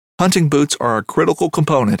Hunting boots are a critical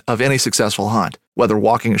component of any successful hunt. Whether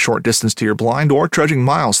walking a short distance to your blind or trudging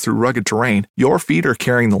miles through rugged terrain, your feet are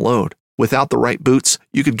carrying the load. Without the right boots,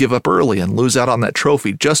 you could give up early and lose out on that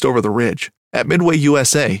trophy just over the ridge. At Midway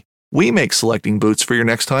USA, we make selecting boots for your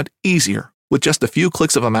next hunt easier. With just a few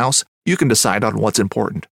clicks of a mouse, you can decide on what's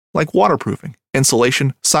important, like waterproofing,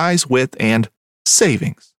 insulation, size, width, and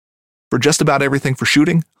savings. For just about everything for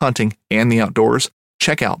shooting, hunting, and the outdoors,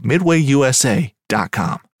 check out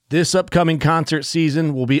MidwayUSA.com. This upcoming concert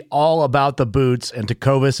season will be all about the boots, and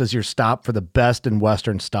Tecovas is your stop for the best in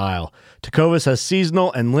Western style. Tecovas has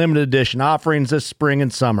seasonal and limited edition offerings this spring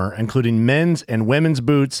and summer, including men's and women's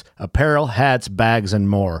boots, apparel, hats, bags, and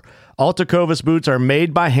more. All Tecovas boots are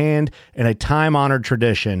made by hand in a time-honored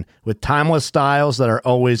tradition with timeless styles that are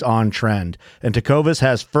always on trend. And Tecovas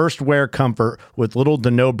has first wear comfort with little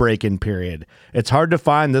to no break-in period. It's hard to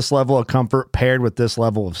find this level of comfort paired with this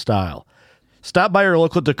level of style. Stop by your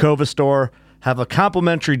local Tecovas store, have a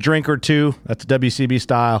complimentary drink or two, that's WCB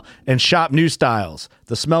style, and shop new styles.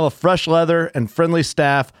 The smell of fresh leather and friendly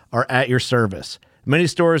staff are at your service. Many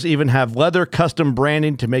stores even have leather custom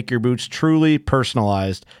branding to make your boots truly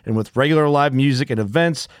personalized. And with regular live music and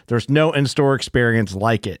events, there's no in-store experience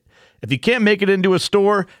like it. If you can't make it into a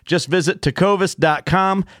store, just visit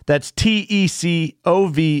Tecovas.com. That's TECOVAS.com.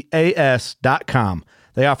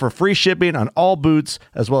 They offer free shipping on all boots,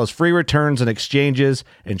 as well as free returns and exchanges,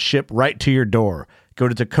 and ship right to your door. Go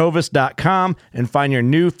to Tecovas.com and find your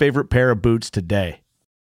new favorite pair of boots today.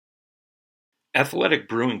 Athletic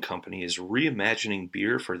Brewing Company is reimagining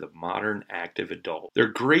beer for the modern active adult. Their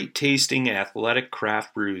great tasting athletic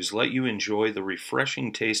craft brews let you enjoy the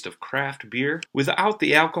refreshing taste of craft beer without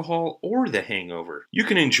the alcohol or the hangover. You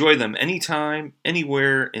can enjoy them anytime,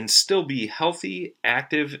 anywhere, and still be healthy,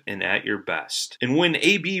 active, and at your best. And when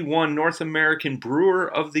AB won North American Brewer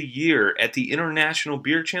of the Year at the International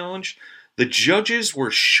Beer Challenge, the judges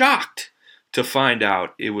were shocked to find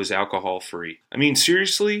out it was alcohol-free. I mean,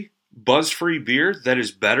 seriously? Buzz-free beer that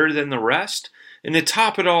is better than the rest? And to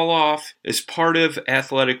top it all off, as part of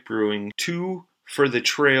Athletic Brewing, 2 for the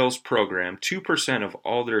Trails program, 2% of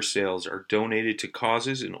all their sales are donated to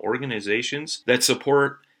causes and organizations that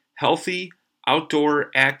support healthy, outdoor,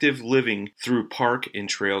 active living through park and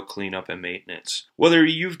trail cleanup and maintenance. Whether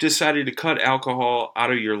you've decided to cut alcohol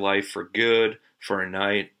out of your life for good, for a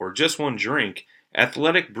night, or just one drink,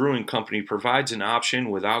 Athletic Brewing Company provides an option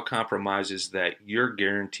without compromises that you're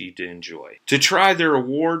guaranteed to enjoy. To try their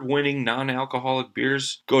award-winning non-alcoholic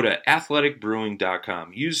beers, go to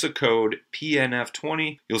athleticbrewing.com. Use the code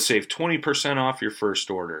PNF20. You'll save 20% off your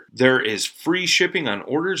first order. There is free shipping on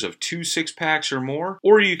orders of 2 6-packs or more,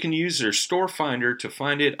 or you can use their store finder to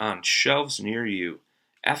find it on shelves near you.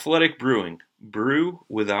 Athletic Brewing. Brew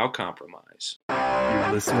without compromise.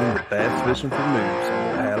 You're listening to Bass Fishing for Noobs on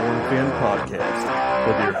the Paddle and Fin podcast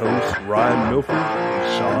with your hosts Ryan Milford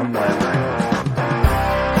and Sean Lavery.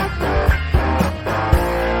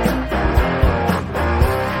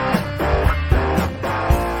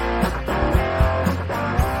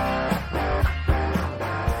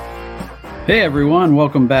 Hey everyone,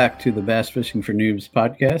 welcome back to the Bass Fishing for Noobs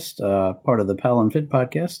podcast, part of the Paddle and Fin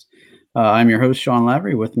podcast. I'm your host, Sean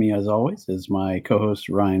Lavery. With me, as always, is my co-host,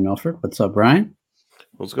 Ryan Milford. What's up, Ryan?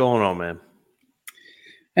 What's going on, man?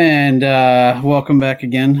 And welcome back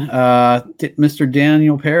again. Mr.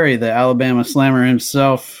 Daniel Perry, the Alabama Slammer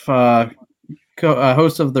himself,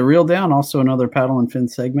 host of The Reel Down, also another Paddle and Fin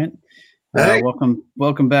segment. Hey.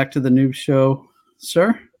 Welcome back to the Noob Show,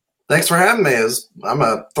 sir. Thanks for having me. I'm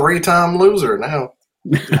a 3-time loser now.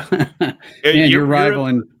 And you're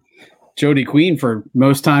rivaling Jody Queen for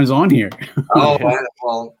most times on here. Oh,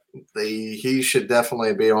 well, he should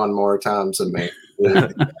definitely be on more times than me.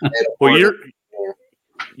 Well,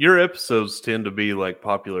 your episodes tend to be like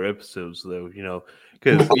popular episodes, though,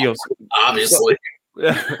 because obviously.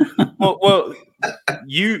 well,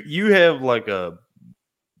 you have like a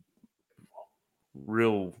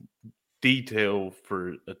real detail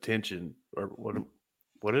for attention, or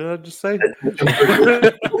what did I just say?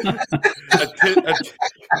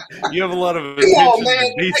 You have a lot of attention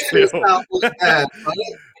to detail.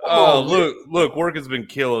 Look, work has been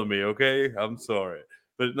killing me, okay? I'm sorry.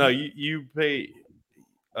 But no, you pay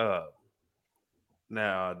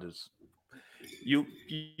now you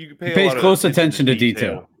pay pays close attention to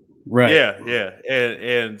detail. Right. Yeah.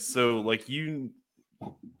 And so like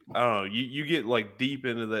I don't know, you get like deep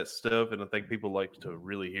into that stuff, and I think people like to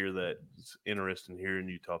really hear that. It's interesting hearing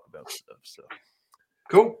you talk about stuff. So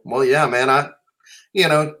cool. Well, yeah, man.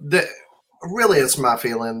 Really, it's my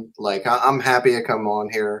feeling. Like I'm happy to come on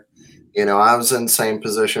here. I was in the same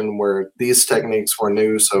position where these techniques were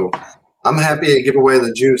new, so I'm happy to give away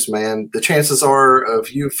the juice, man. The chances are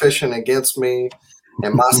of you fishing against me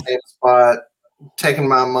in my same spot, taking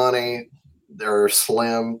my money, they're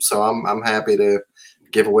slim. So I'm happy to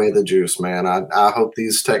give away the juice, man. I hope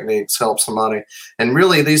these techniques help somebody. And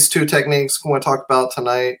really, these two techniques we're going to talk about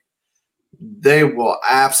tonight, they will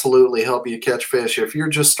absolutely help you catch fish. If you're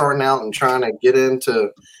just starting out and trying to get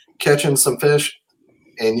into catching some fish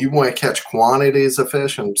and you want to catch quantities of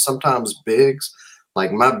fish and sometimes bigs,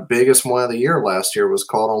 like my biggest one of the year last year was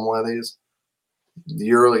caught on one of these.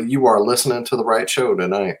 You are listening to the right show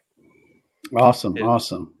tonight. Awesome.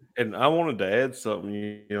 And I wanted to add something.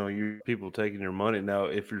 You people taking your money now.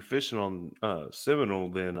 If you're fishing on Seminole,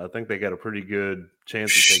 then I think they got a pretty good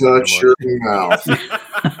chance of taking Shut your mouth.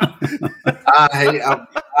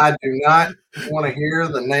 I do not want to hear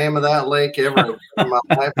the name of that lake ever in my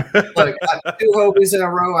life. Look, 2 Hobies in a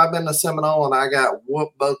row. I've been to Seminole and I got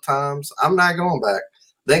whooped both times. I'm not going back.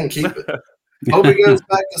 They can keep it. Hobie goes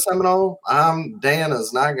back to Seminole. Dan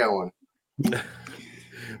is not going.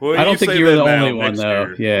 Well, I don't think you're the only one,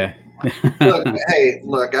 though. Yeah.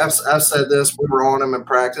 Look, I've said this. We were on them in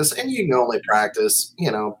practice, and you can only practice,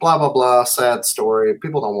 blah, blah, blah, sad story.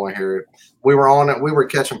 People don't want to hear it. We were on it. We were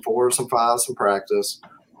catching 4s and 5s in practice.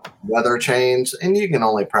 Weather changed, and you can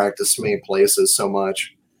only practice so many places so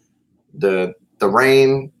much. The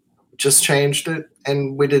rain just changed it,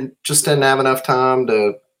 and we didn't have enough time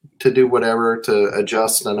to do whatever, to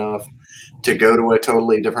adjust enough to go to a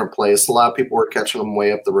totally different place. A lot of people were catching them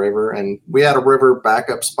way up the river, and we had a river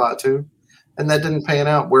backup spot too, and that didn't pan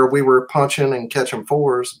out where we were punching and catching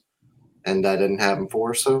 4s, and that didn't happen for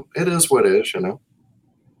us. So it is what it is,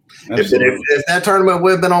 If that tournament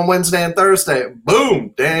would have been on Wednesday and Thursday,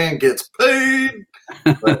 boom, Dan gets paid.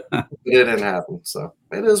 But it didn't happen, so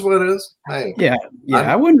it is what it is. Hey,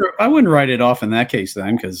 I wouldn't write it off in that case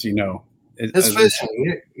then, because it's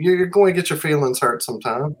fishing. You're going to get your feelings hurt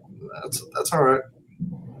sometime. That's all right.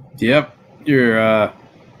 Yep, you're.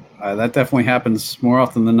 That definitely happens more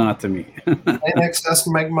often than not to me. And excess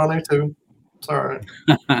to make money too. It's all right.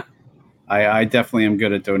 I definitely am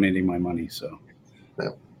good at donating my money. So.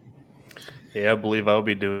 Yeah, I believe I'll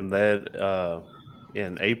be doing that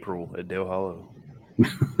in April at Dale Hollow.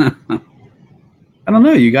 I don't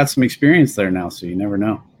know. You got some experience there now, so you never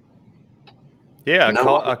know. Yeah,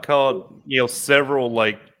 I caught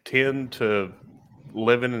several 10 to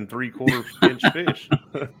 11 3/4 inch fish.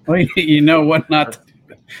 Well, you know what not to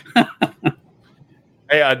do.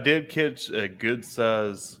 Hey, I did catch a good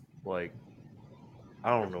size, I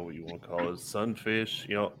don't know what you want to call it, sunfish.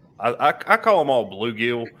 I call them all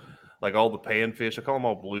bluegill, like all the panfish. I call them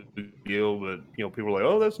all bluegill, but people are like,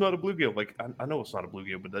 "Oh, that's not a bluegill." Like I know it's not a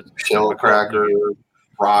bluegill, but that's shell cracker,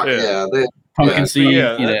 rock. Yeah, pumpkin seed.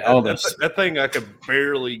 All this. That thing I could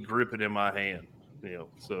barely grip it in my hand.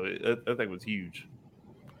 So that thing was huge.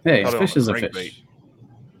 Hey, fish is a fish.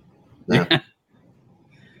 Yeah.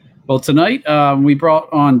 Well, tonight we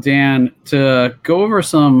brought on Dan to go over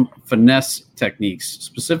some finesse techniques,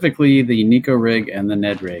 specifically the Neko rig and the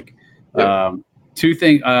Ned rig. Yep. 2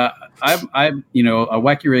 things. A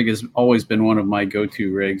wacky rig has always been one of my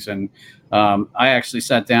go-to rigs, and I actually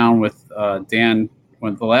sat down with Dan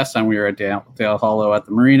the last time we were at Dale Hollow at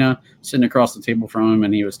the marina, sitting across the table from him,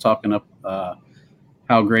 and he was talking up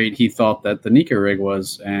how great he thought that the Neko rig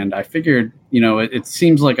was. And I figured, it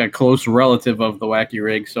seems like a close relative of the wacky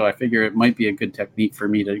rig, so I figure it might be a good technique for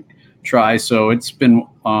me to try. So it's been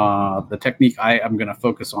the technique I'm going to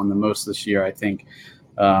focus on the most this year, I think,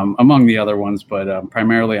 among the other ones, but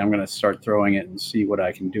primarily I'm going to start throwing it and see what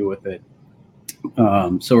I can do with it.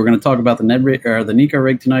 So we're going to talk about the Ned rig, or the Neko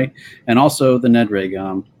rig tonight, and also the Ned rig.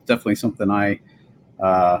 Definitely something I've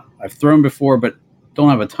thrown before, but don't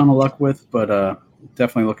have a ton of luck with, but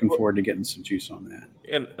definitely looking forward to getting some juice on that.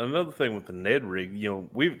 And another thing with the Ned rig,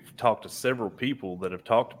 we've talked to several people that have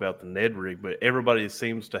talked about the Ned rig, but everybody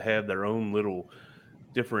seems to have their own little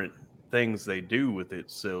different things they do with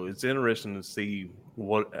it. So it's interesting to see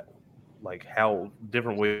how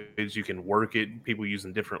different ways you can work it, people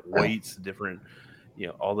using different weights, different,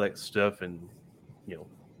 all that stuff, and,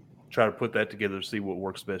 try to put that together to see what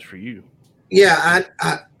works best for you. Yeah,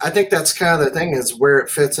 I think that's kind of the thing, is where it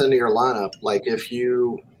fits into your lineup.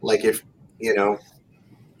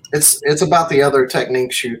 It's about the other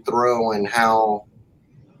techniques you throw and how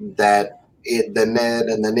the Ned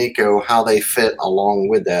and the Neko, how they fit along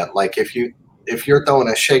with that. Like if you're throwing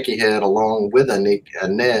a shaky head along with a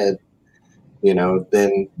Ned,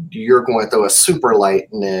 then you're going to throw a super light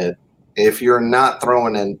Ned. If you're not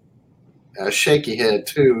throwing a shaky head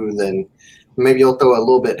too, then maybe you'll throw a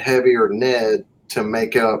little bit heavier Ned to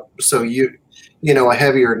make up. So a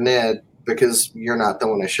heavier Ned because you're not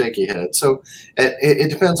throwing a shaky head. So it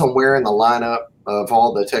depends on where in the lineup of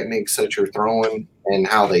all the techniques that you're throwing and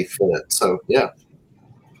how they fit. So yeah,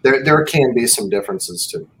 there can be some differences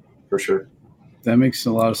too, for sure. That makes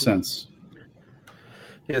a lot of sense.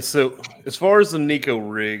 Yeah. So as far as the Nico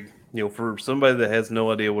rig, for somebody that has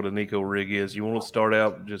no idea what a Nico rig is, you want to start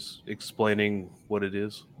out just explaining what it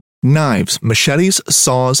is? Knives, machetes,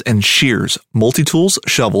 saws, and shears, multi-tools,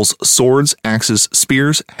 shovels, swords, axes,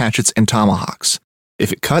 spears, hatchets, and tomahawks.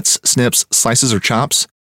 If it cuts, snips, slices, or chops,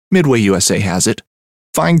 Midway USA has it.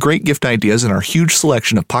 Find great gift ideas in our huge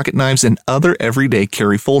selection of pocket knives and other everyday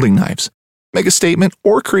carry folding knives. Make a statement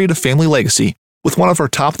or create a family legacy with one of our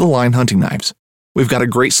top-of-the-line hunting knives. We've got a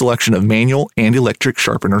great selection of manual and electric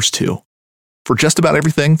sharpeners, too. For just about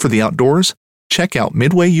everything for the outdoors, check out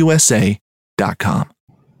MidwayUSA.com.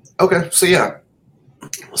 Okay, so yeah.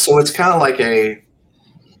 So it's kind of like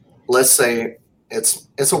let's say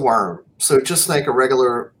it's a worm. So just like a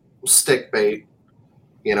regular stick bait,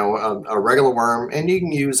 a regular worm, and you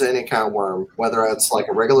can use any kind of worm, whether it's like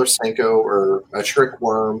a regular Senko or a trick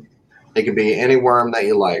worm. It can be any worm that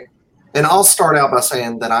you like. And I'll start out by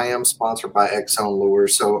saying that I am sponsored by X-Zone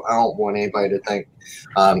Lures, so I don't want anybody to think.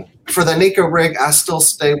 For the Nico rig, I still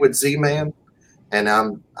stay with Z-Man, and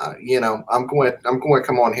I'm going to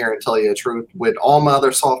come on here and tell you the truth. With all my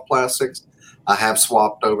other soft plastics, I have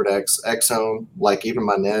swapped over to X-Zone, like even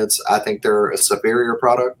my Neds. I think they're a superior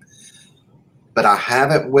product, but I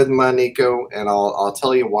haven't with my Nico, and I'll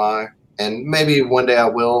tell you why. And maybe one day I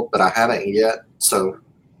will, but I haven't yet. So,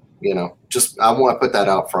 I want to put that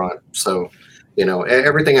out front. So,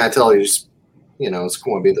 everything I tell you is, it's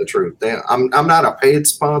going to be the truth. I'm not a paid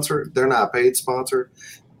sponsor. They're not a paid sponsor.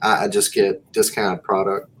 I just get discounted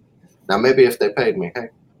product. Now, maybe if they paid me, hey,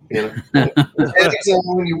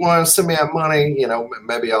 when you want to send me that money,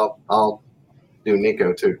 maybe I'll do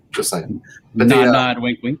Nico too. Just saying. But nod,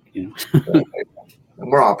 wink, wink.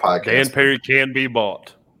 We're on a podcast. Dan Perry can be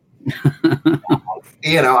bought.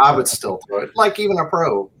 I would still throw it. Like even a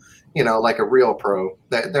pro, like a real pro.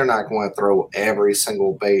 They're not going to throw every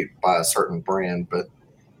single bait by a certain brand, but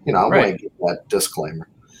I want to give that disclaimer.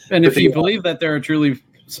 And if you believe that they're a truly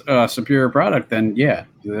superior product, then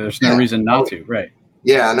there's no reason not to, right?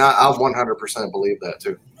 Yeah, and I 100% believe that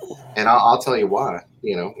too, and I'll tell you why.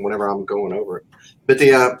 Whenever I'm going over it,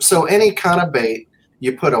 but so any kind of bait,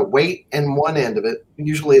 you put a weight in one end of it,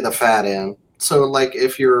 usually the fat end. So like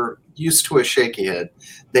if you're used to a shaky head,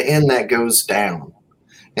 the end that goes down,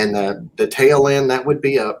 and the tail end that would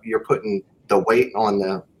be up, you're putting the weight on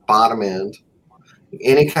the bottom end,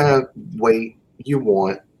 any kind of weight you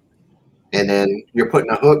want. And then you're putting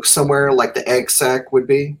a hook somewhere like the egg sac would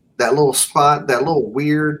be. That little spot, that little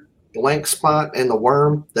weird blank spot in the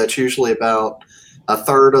worm, that's usually about a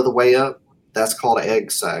third of the way up. That's called an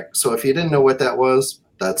egg sac. So if you didn't know what that was,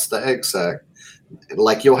 that's the egg sac.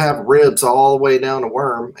 Like you'll have ribs all the way down the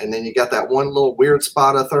worm, and then you got that one little weird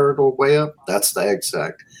spot a third of the way up. That's the egg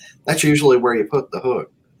sac. That's usually where you put the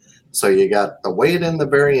hook. So you got the weight in the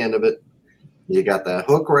very end of it. You got that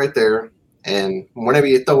hook right there. And whenever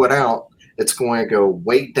you throw it out, it's going to go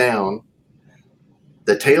weight down.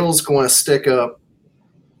 The tail's going to stick up,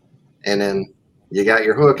 and then you got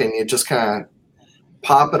your hook, and you just kind of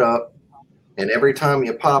pop it up. And every time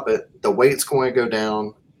you pop it, the weight's going to go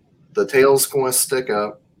down, the tail's going to stick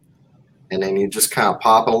up, and then you just kind of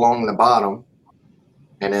pop it along the bottom,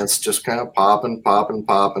 and it's just kind of popping,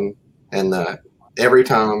 and every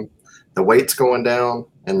time the weight's going down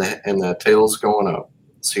and the tail's going up.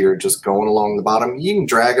 So you're just going along the bottom. You can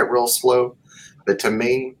drag it real slow, but to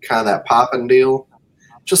me, kind of that popping deal,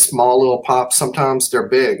 just small little pops. Sometimes they're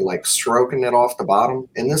big, like stroking it off the bottom.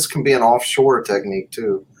 And this can be an offshore technique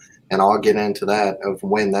too. And I'll get into that of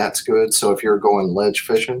when that's good. So if you're going ledge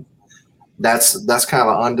fishing, that's kind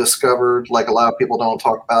of undiscovered. Like a lot of people don't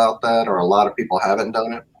talk about that, or a lot of people haven't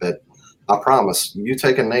done it. But I promise, you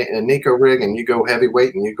take a Nico rig and you go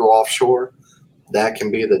heavyweight and you go offshore, that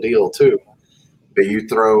can be the deal too. But you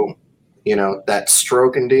throw, that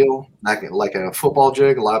stroking deal, like a football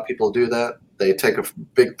jig. A lot of people do that. They take a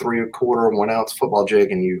big 3/4 1 ounce football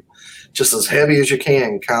jig, and you just as heavy as you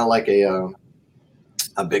can, kind of like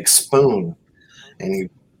a big spoon, and you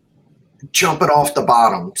jump it off the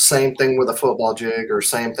bottom. Same thing with a football jig, or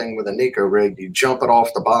same thing with a Nico rig. You jump it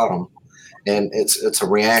off the bottom, and it's a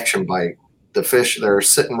reaction bite. The fish, they're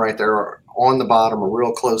sitting right there on the bottom or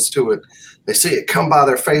real close to it. They see it come by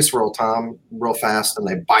their face real fast, and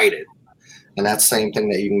they bite it. And that's the same thing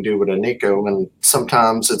that you can do with a Nico. And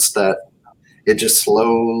sometimes it's that it just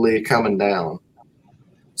slowly coming down.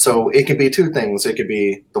 So it could be two things. It could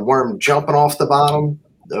be the worm jumping off the bottom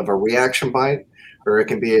of a reaction bite, or it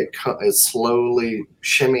can be it's slowly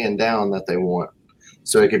shimmying down that they want.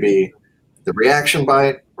 So it could be the reaction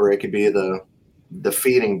bite, or it could be the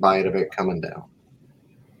feeding bite of it coming down.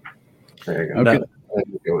 There you go. Okay.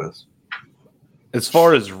 As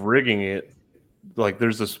far as rigging it, like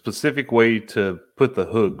there's a specific way to put the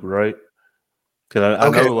hook, right? Because I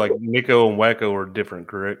know like Nico and Wacko are different,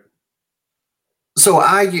 correct? So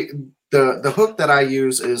the hook that I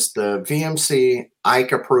use is the VMC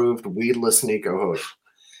Ike approved weedless Nico hook,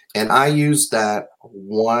 and I use that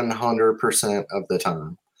 100% of the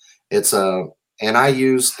time. And I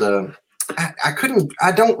use I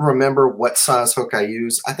don't remember what size hook I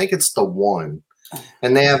use. I think it's the 1,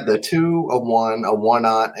 and they have the 2, a 1, a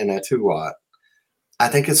 1/0, and a 2/0. I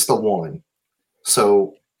think it's the 1.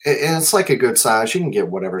 So it's like a good size. You can get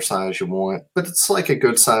whatever size you want, but it's like a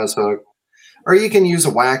good size hook. Or you can use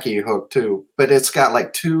a wacky hook too, but it's got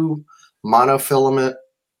like two monofilament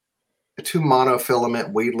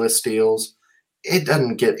weedless steels. It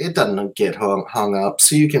doesn't get hung up,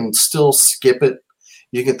 so you can still skip it.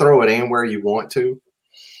 You can throw it anywhere you want to.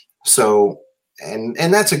 So, and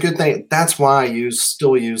that's a good thing. That's why I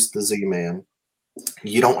still use the Z-Man.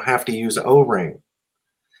 You don't have to use O-ring.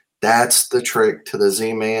 That's the trick to the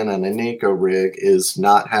Z-Man and the Nico rig, is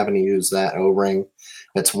not having to use that O-ring.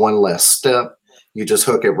 It's one less step. You just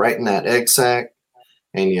hook it right in that egg sac,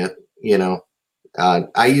 and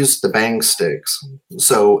I use the bang sticks.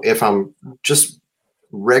 So if I'm just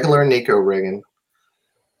regular Nico rigging,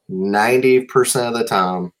 90% of the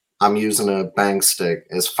time I'm using a bang stick.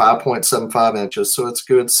 It's 5.75 inches, so it's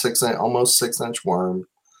good almost 6-inch worm.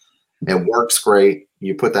 It works great.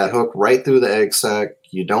 You put that hook right through the egg sac.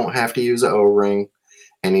 You don't have to use an O-ring,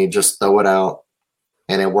 and you just throw it out,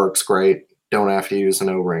 and it works great. Don't have to use an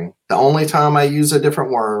O-ring. The only time I use a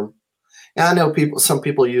different worm, and I know some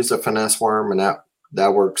people use a finesse worm, and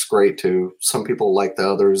that works great too. Some people like the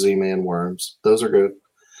other Z-Man worms. Those are good.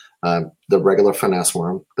 The regular finesse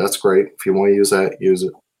worm, that's great. If you want to use that, use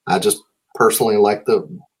it. I just personally like the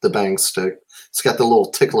bang stick. It's got the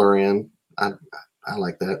little tickler in. I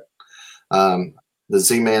like that. The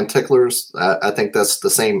Z-Man ticklers, I think that's the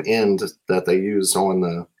same end that they use on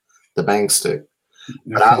the bang stick.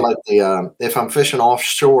 But I like if I'm fishing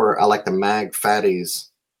offshore, I like the Mag Fatties.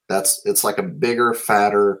 It's like a bigger,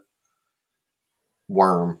 fatter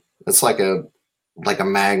worm. It's like a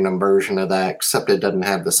Magnum version of that, except it doesn't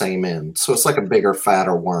have the same end. So it's like a bigger,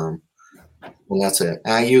 fatter worm. And that's it.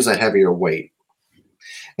 And I use a heavier weight.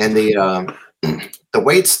 And the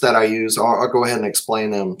weights that I use, I'll go ahead and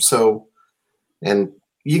explain them. So, and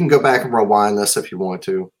you can go back and rewind this if you want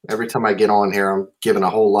to. Every time I get on here, I'm giving a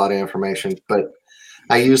whole lot of information. But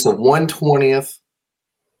I use a 1/20th.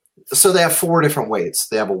 So they have 4 different weights.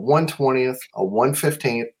 They have a 1/20th, a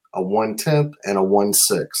 1/15th, a 1/10th, and a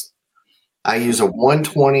 1/6. I use a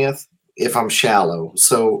 1/20th if I'm shallow.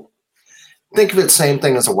 So think of it same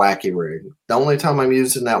thing as a wacky rig. The only time I'm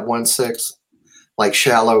using that 1/6, like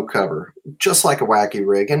shallow cover, just like a wacky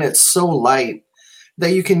rig. And it's so light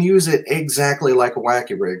that you can use it exactly like a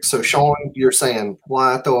wacky rig. So Sean, you're saying,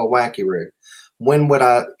 why throw a wacky rig?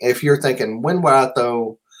 If you're thinking, when would I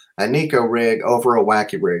throw a Nico rig over a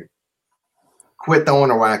wacky rig? Quit throwing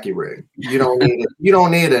a wacky rig. You don't need it. You don't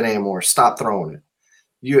need it anymore. Stop throwing it.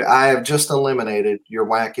 I have just eliminated your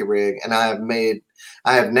wacky rig, and I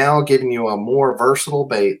have now given you a more versatile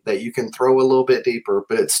bait that you can throw a little bit deeper,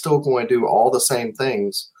 but it's still going to do all the same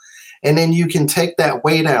things. And then you can take that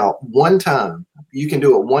weight out one time. You can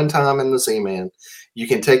do it one time in the Z-Man. You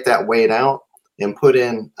can take that weight out and put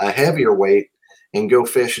in a heavier weight and go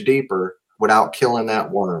fish deeper without killing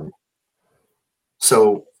that worm.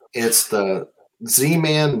 So it's the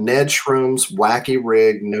Z-Man Ned Shrooms Wacky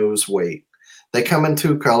Rig Nose Weight. They come in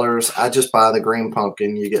 2 colors. I just buy the green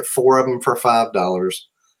pumpkin. You get 4 of them for $5.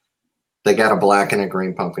 They got a black and a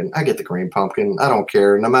green pumpkin. I get the green pumpkin. I don't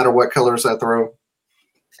care. No matter what colors I throw,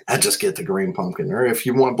 I just get the green pumpkin. Or if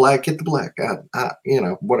you want black, get the black.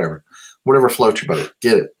 Whatever floats your boat,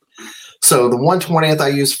 get it. So the 1/20th I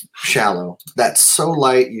use shallow. That's so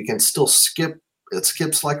light you can still skip. It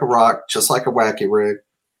skips like a rock, just like a wacky rig.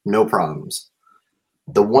 No problems.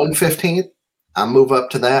 The 1/15th, I move up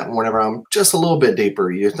to that whenever I'm just a little bit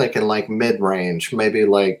deeper. You're thinking like mid-range, maybe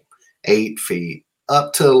like 8 feet,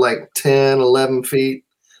 up to like 10, 11 feet.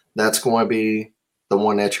 That's going to be the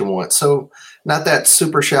one that you want. So not that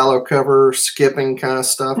super shallow cover, skipping kind of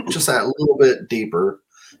stuff, just that little bit deeper,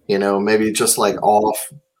 maybe just like off,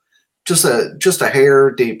 just a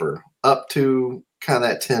hair deeper, up to kind of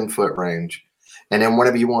that 10-foot range. And then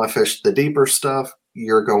whenever you want to fish the deeper stuff,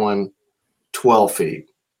 you're going 12 feet.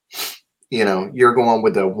 You're going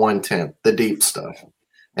with the 1/10, the deep stuff.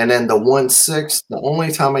 And then the 1/6, the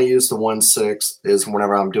only time I use the 1/6 is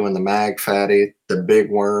whenever I'm doing the mag fatty, the big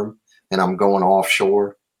worm, and I'm going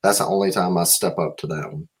offshore. That's the only time I step up to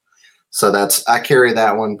that one. So I carry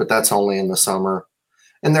that one, but that's only in the summer.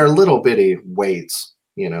 And they're little bitty weights.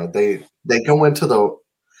 You know, they go into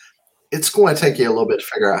it's going to take you a little bit to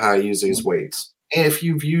figure out how to use these weights. And if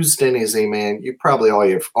you've used any Z-Man, you probably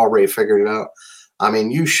already figured it out. I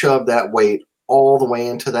mean, you shove that weight all the way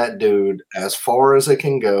into that dude as far as it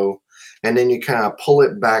can go, and then you kind of pull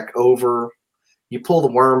it back over. You pull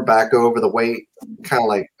the worm back over the weight, kind of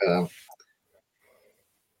like,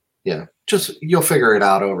 just you'll figure it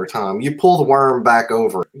out over time. You pull the worm back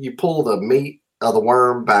over. You pull the meat of the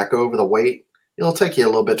worm back over the weight. It'll take you a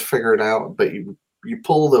little bit to figure it out, but you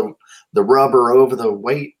pull the rubber over the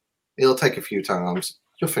weight. It'll take a few times.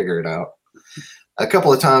 You'll figure it out. A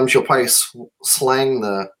couple of times you'll probably slang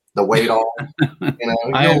the weight off. You know,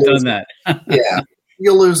 I have done that. Yeah,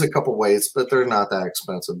 you'll lose a couple weights, but they're not that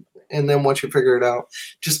expensive. And then once you figure it out,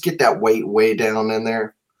 just get that weight way down in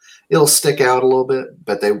there. It'll stick out a little bit,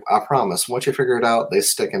 but I promise, once you figure it out, they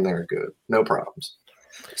stick in there good. No problems.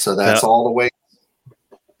 So that's all the weight.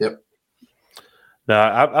 Yep.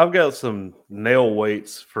 Now, I've got some nail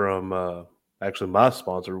weights from actually my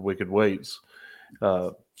sponsor, Wicked Weights.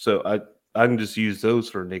 So I can just use those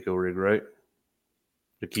for a Nico rig, right?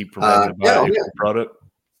 To keep from having to buy extra product.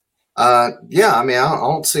 Yeah, I mean, I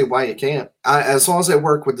don't see why you can't. As long as they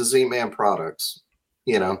work with the Z-Man products,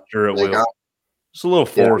 you know. Sure it will. Just a little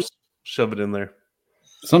force. Shove it in there.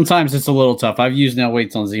 Sometimes it's a little tough. I've used nail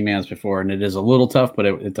weights on Z-Mans before, and it is a little tough, but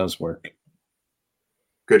it does work.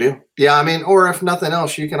 Good deal. Yeah, I mean, or if nothing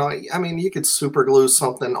else, you could super glue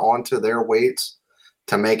something onto their weights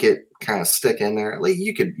to make it kind of stick in there. Like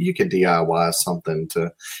you could DIY something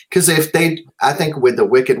because I think with the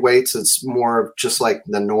Wicked Weights, it's more of just like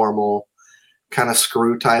the normal kind of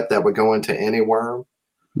screw type that would go into any worm,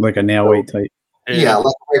 like a nail weight type. Yeah,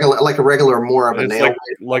 like a regular, more of a nail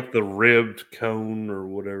weight, like the ribbed cone or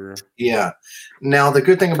whatever. Yeah. Now the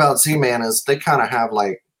good thing about Z-Man is they kind of have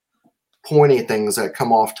like pointy things that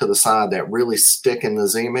come off to the side that really stick in the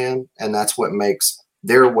Z-Man, and that's what makes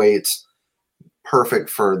their weights perfect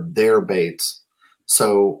for their baits.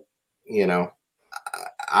 So, you know,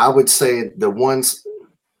 I would say the ones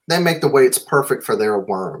they make the weights perfect for their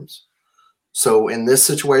worms. So in this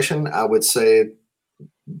situation, I would say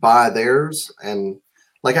buy theirs. And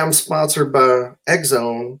like I'm sponsored by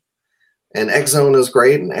X-Zone, and X-Zone is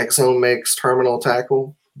great, and X-Zone makes terminal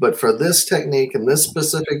tackle. But for this technique and this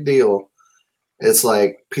specific deal, it's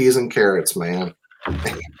like peas and carrots, man.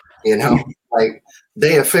 You know, like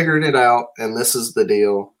they have figured it out, and this is the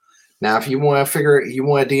deal. Now, if you want to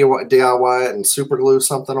DIY it and super glue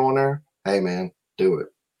something on there, hey, man, do it.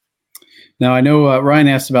 Now, I know Ryan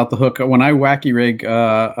asked about the hook. When I wacky rig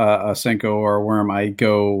a Senko or a worm, I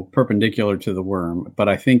go perpendicular to the worm. But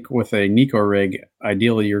I think with a Nico rig,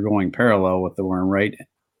 ideally you're going parallel with the worm, right?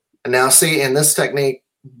 Now, see, in this technique,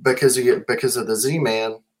 because of the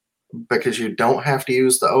Z-Man, because you don't have to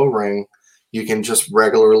use the O-ring, you can just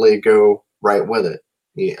regularly go right with it.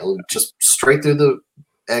 Just straight through the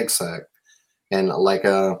egg sac and like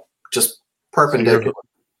just perpendicular.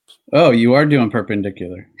 Oh, you are doing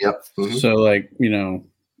perpendicular. Yep. Mm-hmm. So like, you know,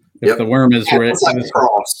 if the worm is where it's like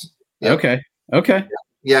cross. Yep. Okay.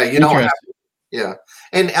 Yeah, you don't have to. Yeah.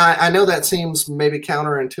 And I know that seems maybe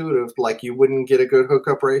counterintuitive, like you wouldn't get a good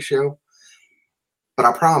hookup ratio, but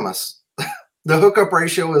I promise the hookup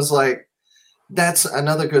ratio is like, that's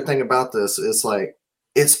another good thing about this is like,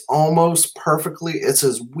 it's almost perfectly, it's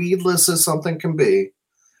as weedless as something can be.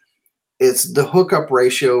 It's the hookup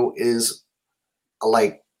ratio is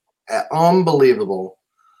like unbelievable,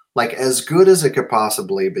 like as good as it could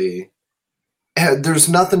possibly be. And there's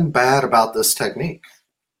nothing bad about this technique.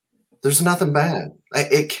 There's nothing bad.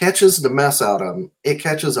 It catches the mess out of them. It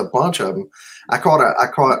catches a bunch of them. I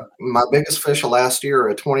caught my biggest fish of last year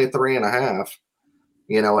at 23.5.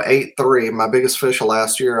 You know, 8.3, my biggest fish of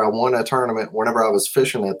last year. I won a tournament whenever I was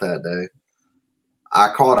fishing it that day.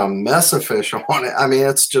 I caught a mess of fish on it. I mean,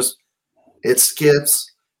 it's just, it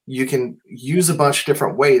skips. You can use a bunch of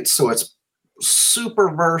different weights, so it's super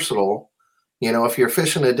versatile. You know, if you're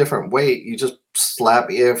fishing a different weight, you just slap.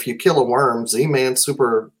 If you kill a worm, Z-Man's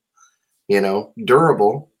super, you know,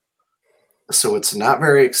 durable. So it's not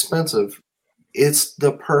very expensive. It's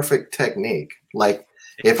the perfect technique. Like,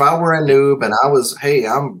 if I were a noob and I was, hey,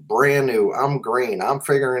 I'm brand new, I'm green, I'm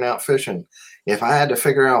figuring out fishing. If I had to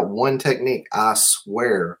figure out one technique, I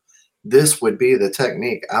swear this would be the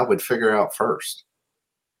technique I would figure out first.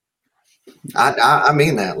 I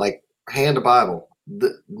mean that, like hand to Bible.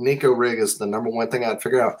 the Nico rig is the number one thing I'd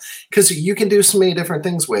figure out, because you can do so many different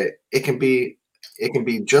things with it. It can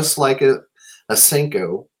be just like a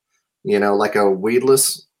Senko, like a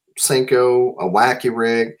weedless Senko, a wacky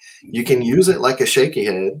rig. You can use it like a shaky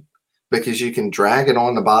head because you can drag it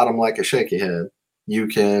on the bottom like a shaky head. You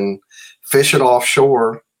can fish it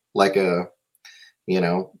offshore like a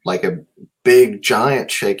big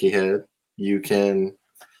giant shaky head. You can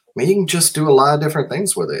just do a lot of different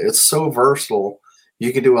things with it. It's so versatile.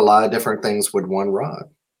 You can do a lot of different things with one rod.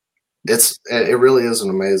 It really is an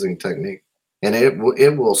amazing technique, and it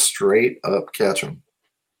will straight up catch them.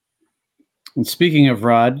 And speaking of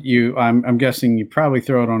rod, I'm guessing you probably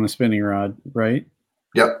throw it on a spinning rod, right?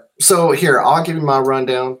 Yep. So here, I'll give you my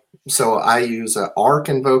rundown. So I use an Arc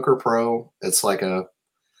Invoker Pro. It's like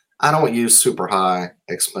I don't use super high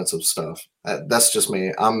expensive stuff. That's just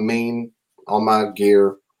me. I'm mean on my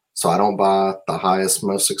gear, so I don't buy the highest,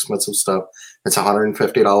 most expensive stuff. It's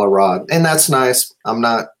 $150 rod, and that's nice. I'm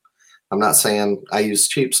not saying I use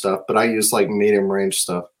cheap stuff, but I use like medium range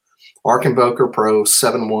stuff. Arc Invoker Pro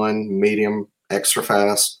 7.1 medium, extra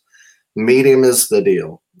fast. Medium is the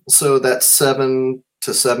deal. So that's 7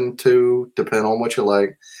 to 7.2, depending on what you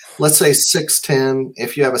like. Let's say 6'10".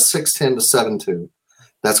 If you have a 6'10" to 7.2,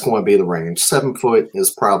 that's going to be the range. 7 foot is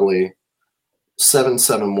probably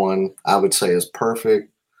 7.1. I would say is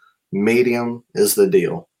perfect. Medium is the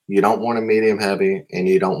deal. You don't want a medium heavy, and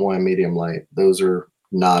you don't want a medium light. Those are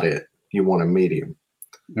not it. You want a medium.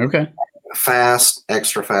 Okay. Fast,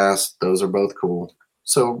 extra fast. Those are both cool.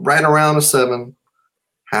 So right around a 7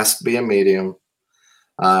 has to be a medium.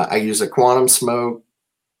 I use a Quantum Smoke.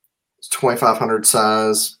 It's 2500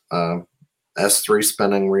 size S3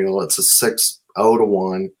 spinning reel. It's a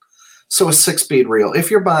 6.0-1. So a 6-speed reel. If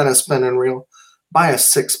you're buying a spinning reel, buy a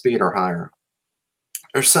 6-speed or higher.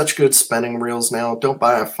 There's such good spinning reels now. Don't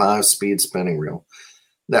buy a 5-speed spinning reel.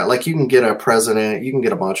 That, like, you can get a President, you can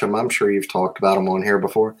get a bunch of them. I'm sure you've talked about them on here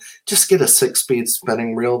before. Just get a 6-speed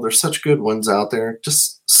spinning reel. There's such good ones out there.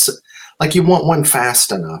 Just like, you want one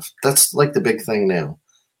fast enough. That's like the big thing now.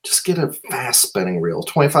 Just get a fast spinning reel,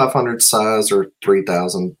 2500 size or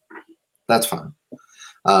 3000. That's fine.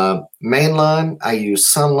 Mainline, I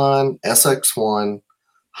use Sunline SX1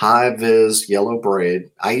 high vis yellow braid.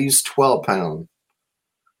 I use 12 pound.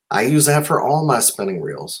 I use that for all my spinning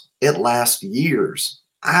reels. It lasts years.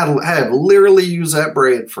 I have literally used that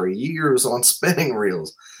braid for years on spinning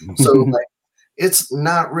reels. So like, it's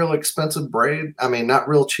not real expensive braid. I mean, not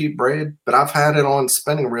real cheap braid, but I've had it on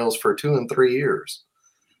spinning reels for 2 and 3 years.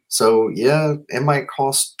 So yeah, it might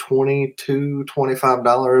cost $22,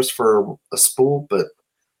 $25 for a spool, but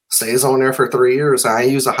stays on there for 3 years. I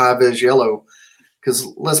use a high vis yellow because,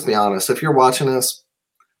 let's be honest, if you're watching this,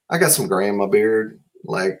 I got some gray in my beard.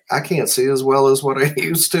 Like, I can't see as well as what I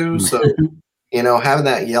used to. So, having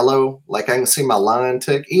that yellow, like, I can see my line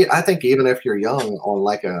tick. I think even if you're young on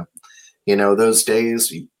like a, those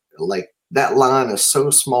days, like, that line is so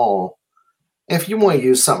small. If you want to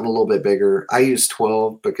use something a little bit bigger, I use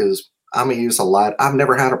 12 because I'm going to use a light. I've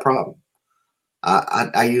never had a problem.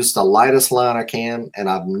 I use the lightest line I can, and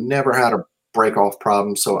I've never had a break off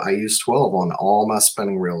problem. So I use 12 on all my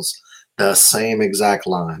spinning reels, the same exact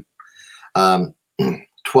line.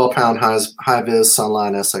 12 pound high vis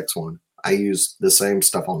Sunline SX1. I use the same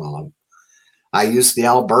stuff on all of them. I use the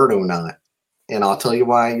Alberto knot, and I'll tell you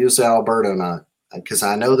why I use the Alberto knot, because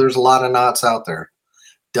I know there's a lot of knots out there.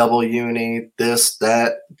 Double uni, this,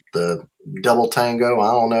 that, the double tango,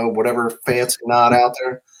 I don't know, whatever fancy knot out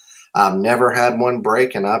there. I've never had one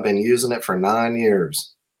break, and I've been using it for 9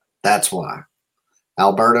 years. That's why.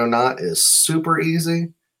 Alberto knot is super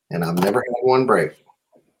easy, and I've never had one break.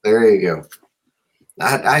 There you go.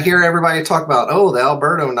 I hear everybody talk about, the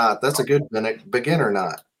Alberto knot. That's a good beginner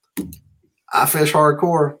knot. I fish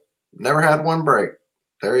hardcore. Never had one break.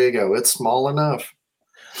 There you go. It's small enough.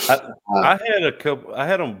 I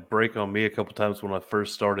had them break on me a couple times when I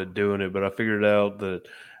first started doing it, but I figured out that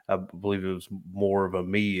I believe it was more of a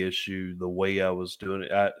me issue the way I was doing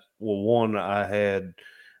it. I had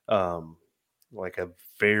like a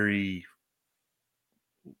very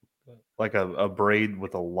a braid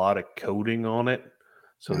with a lot of coating on it.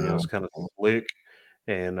 So it's kind of slick,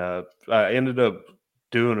 and I ended up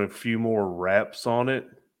doing a few more wraps on it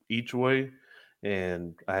each way,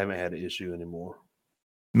 and I haven't had an issue anymore.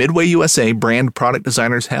 Midway USA brand product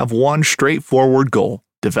designers have one straightforward goal: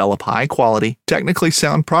 develop high-quality, technically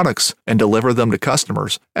sound products and deliver them to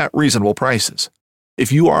customers at reasonable prices.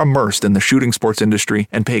 If you are immersed in the shooting sports industry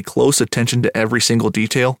and pay close attention to every single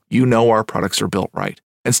detail, you know our products are built right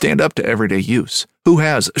and stand up to everyday use. Who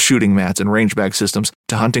has shooting mats and range bag systems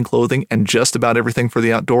to hunting clothing and just about everything for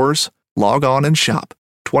the outdoors? Log on and shop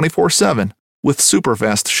 24/7 with super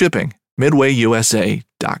fast shipping.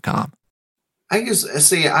 MidwayUSA.com. I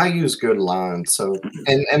use good line. So,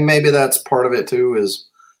 and maybe that's part of it too, is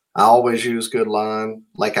I always use good line.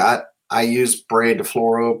 Like I use braid to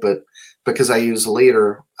fluoro, but because I use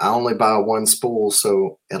leader, I only buy one spool,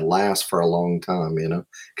 so it lasts for a long time,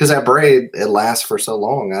 because that braid, it lasts for so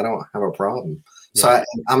long. I don't have a problem. Yeah. So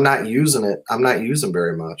I'm not using it. I'm not using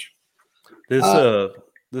very much.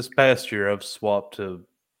 This past year, I've swapped to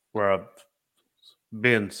where I've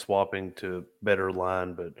been swapping to better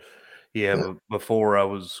line, but but before I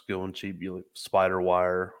was going cheap, spider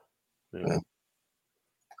wire. Yeah.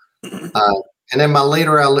 And then my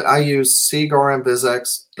leader, I use Seaguar and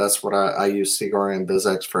Vizex. That's what I use, Seaguar and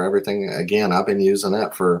Vizex for everything. Again, I've been using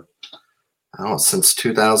that for, I don't know, since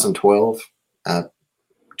 2012. I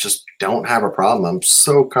just don't have a problem. I'm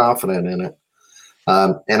so confident in it.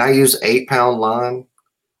 And I use 8-pound line.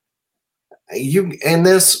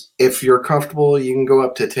 If you're comfortable, you can go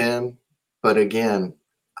up to 10. But again,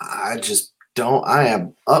 I just don't. I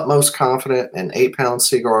am utmost confident in 8-pound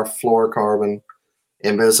Seaguar fluorocarbon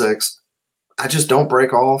and Vizex. I just don't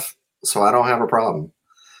break off, so I don't have a problem.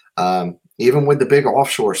 Even with the big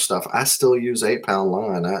offshore stuff, I still use 8-pound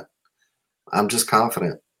line. I'm just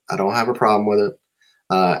confident. I don't have a problem with it.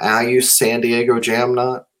 I use San Diego Jam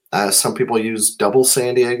knot. Some people use double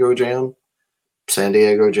San Diego Jam. San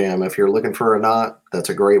Diego Jam. If you're looking for a knot, that's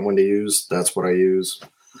a great one to use. That's what I use.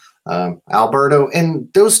 Alberto, and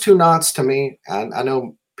those two knots to me, I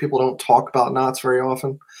know people don't talk about knots very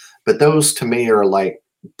often, but those to me are like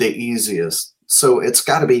the easiest. So it's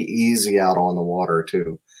got to be easy out on the water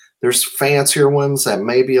too. There's fancier ones that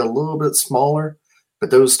may be a little bit smaller,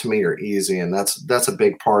 but those to me are easy, and that's a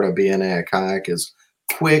big part of being a kayak is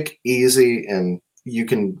quick, easy, and you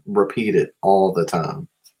can repeat it all the time.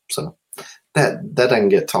 So that doesn't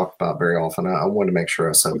get talked about very often. I wanted to make sure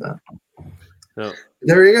I said that. No.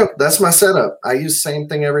 There you go. That's my setup. I use the same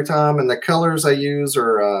thing every time, and the colors I use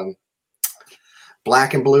are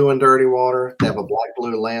black and blue in dirty water. They have a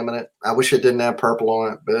black-blue laminate. I wish it didn't have purple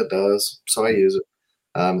on it, but it does, so I use it.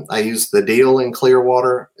 I use the deal in clear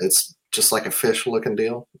water. It's just like a fish-looking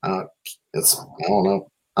deal. I don't know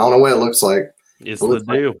what it looks like. It's the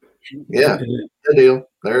deal. Yeah, the deal.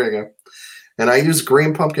 There you go. And I use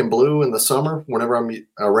green pumpkin blue in the summer whenever I'm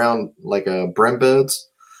around like brim beds.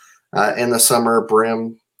 In the summer,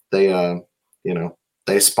 brim, they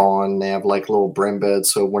spawn. They have like little brim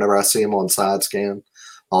beds. So whenever I see them on side scan,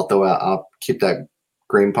 I'll keep that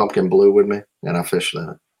green pumpkin blue with me, and I fish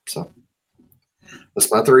that. So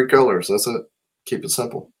that's my 3 colors. That's it. Keep it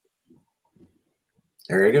simple.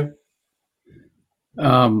 There you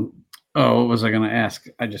go. What was I going to ask?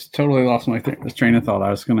 I just totally lost my train of thought. I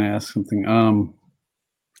was going to ask something.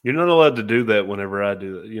 You're not allowed to do that whenever I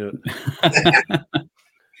do that.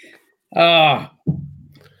 All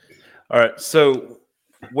right. So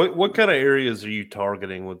what kind of areas are you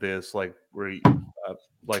targeting with this? Like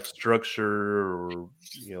like structure, or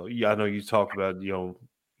I know you talked about you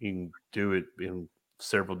can do it in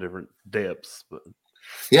several different depths, but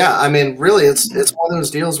yeah, I mean, really, it's one of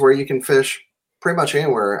those deals where you can fish pretty much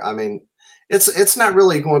anywhere. I mean, it's not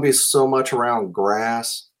really going to be so much around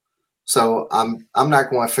grass, so I'm not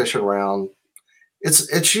going to fish around.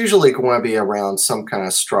 It's usually going to be around some kind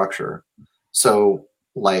of structure. So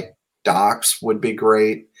like docks would be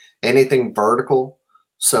great. Anything vertical,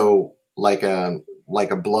 so like a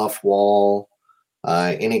bluff wall,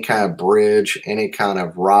 any kind of bridge, any kind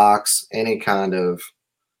of rocks, any kind of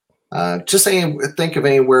think of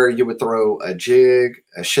anywhere you would throw a jig,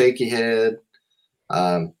 a shaky head,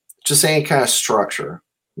 just any kind of structure.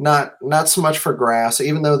 Not so much for grass,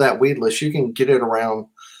 even though that weedless, you can get it around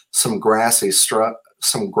some grassy stuff.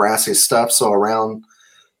 So around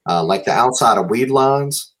like the outside of weed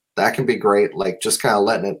lines, that can be great. Like just kind of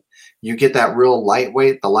letting it, you get that real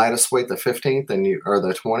lightweight, the lightest weight, the 15th or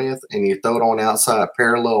the 20th, and you throw it on outside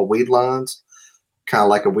parallel weed lines, kind of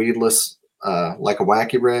like a weedless, like a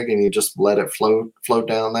wacky rig, and you just let it float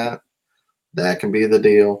down that. That can be the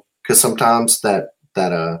deal. Because sometimes that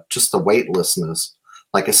just the weightlessness,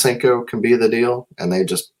 like a Senko, can be the deal, and they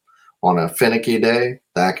just on a finicky day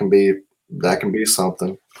that can be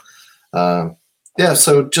something.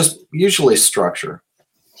 So just usually structure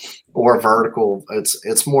or vertical.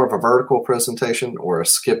 It's more of a vertical presentation, or a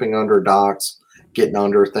skipping under docks, getting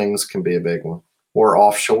under things can be a big one, or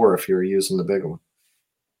offshore if you're using the big one.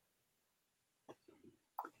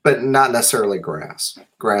 But not necessarily grass.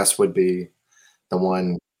 Grass would be the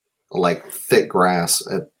one, like thick grass.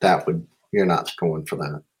 You're not going for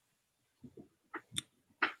that.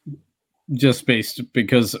 Just based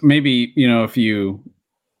because maybe if you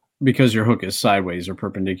because your hook is sideways or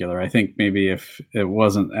perpendicular. I think maybe if it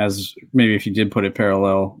wasn't maybe if you did put it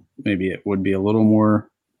parallel, maybe it would be a little more.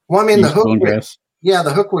 Well, I mean, the hook grass. Yeah,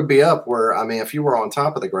 the hook would be up where, I mean, if you were on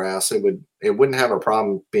top of the grass, it wouldn't have a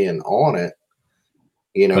problem being on it.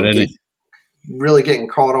 Really getting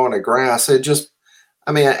caught on a grass. It just,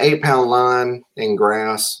 I mean, an 8-pound line in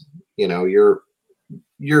grass, you're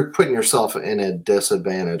putting yourself in a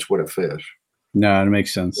disadvantage with a fish. No, it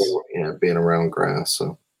makes sense. Being around grass.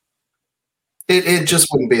 So it just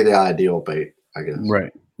wouldn't be the ideal bait, I guess.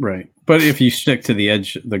 Right. But if you stick to the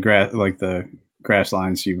edge, the grass, like the grass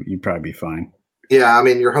lines, you'd probably be fine. Yeah, I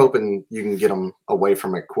mean, you're hoping you can get them away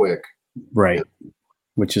from it quick. Right.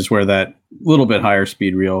 Which is where that little bit higher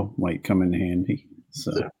speed reel might come in handy.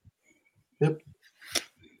 So, Yep.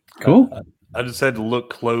 Cool. I just had to look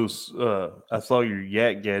close. I saw your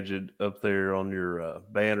Yak Gadget up there on your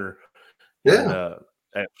banner. Yeah.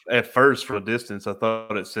 And, at first, from a distance, I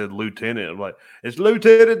thought it said Lieutenant. I'm like, it's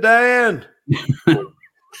Lieutenant Dan. No,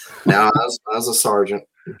 I was a sergeant.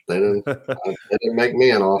 They didn't make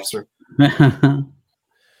me an officer.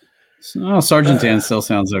 Sergeant Dan still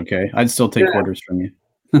sounds okay. I'd still take quarters from you.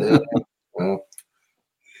 Yeah. Well.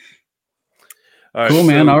 All right, cool,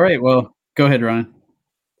 man. All right. Well, go ahead, Ryan.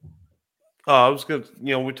 I was going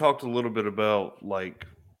to, we talked a little bit about like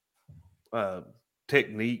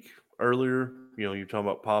technique earlier. You're talking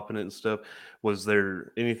about popping it and stuff. Was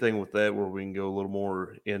there anything with that where we can go a little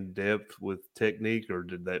more in depth with technique, or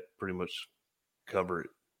did that pretty much cover it?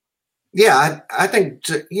 Yeah, I think,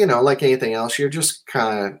 like anything else, you're just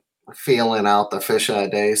kind of feeling out the fish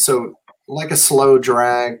that day. So like a slow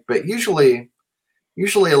drag, but usually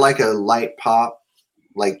like a light pop,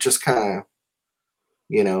 like just kind of,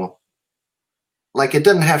 like it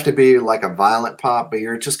doesn't have to be like a violent pop, but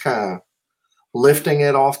you're just kind of lifting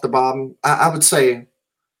it off the bottom. I would say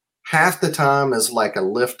half the time is like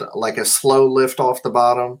a slow lift off the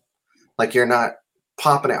bottom. Like you're not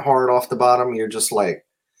popping it hard off the bottom. You're just like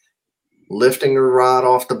lifting the rod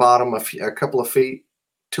off the bottom a couple of feet,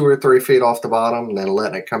 2 or 3 feet off the bottom, and then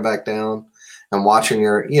letting it come back down and watching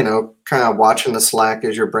kind of watching the slack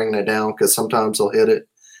as you're bringing it down, because sometimes they'll hit it.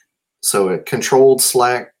 So a controlled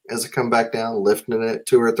slack as it come back down, lifting it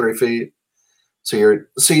 2 or 3 feet. So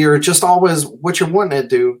you're just always, what you're wanting to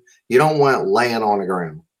do, you don't want it laying on the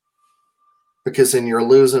ground, because then you're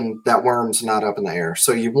losing, that worm's not up in the air.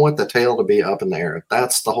 So you want the tail to be up in the air.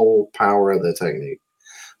 That's the whole power of the technique.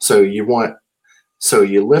 So you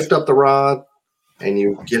lift up the rod and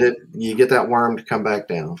you get that worm to come back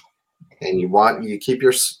down, and you keep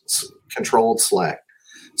your controlled slack.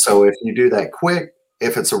 So if you do that quick,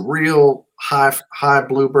 if it's a real high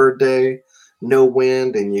bluebird day, no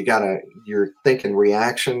wind, and you're thinking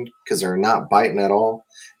reaction because they're not biting at all,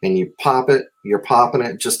 and you're popping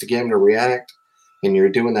it just to get them to react, and you're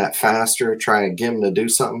doing that faster, trying to get them to do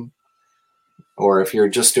something. Or if you're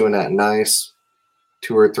just doing that nice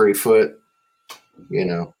 2 or 3 foot,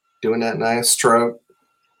 doing that nice stroke,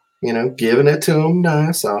 giving it to them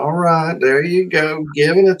nice. All right, there you go,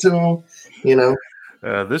 giving it to them.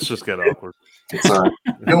 This just got awkward. Sorry,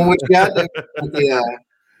 doing what you got to do. Yeah.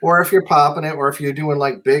 Or if you're popping it, or if you're doing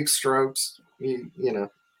like big strokes, doing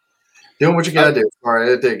what you got to do.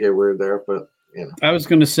 Sorry, it did get weird there, but I was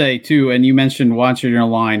going to say too, and you mentioned watching your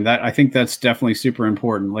line. That I think that's definitely super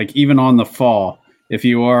important. Like even on the fall, if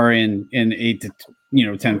you are in 8 to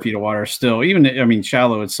 10 feet of water, still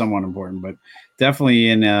shallow is somewhat important, but definitely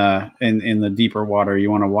in the deeper water, you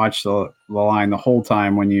want to watch the line the whole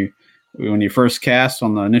time when you first cast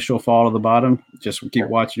on the initial fall to the bottom. Just keep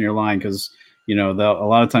watching your line, because a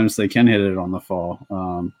lot of times they can hit it on the fall.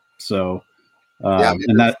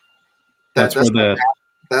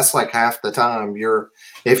 That's like half the time.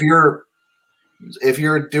 If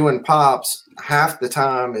you're doing pops, half the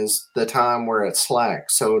time is the time where it's slack.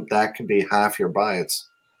 So that could be half your bites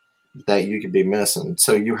that you could be missing.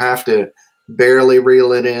 So you have to barely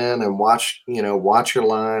reel it in and watch your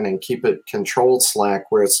line and keep it controlled slack,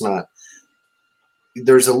 where it's not,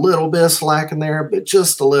 there's a little bit of slack in there, but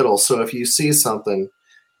just a little. So if you see something,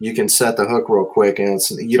 you can set the hook real quick, and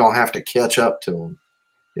you don't have to catch up to them.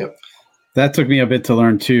 Yep. That took me a bit to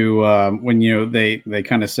learn too. When they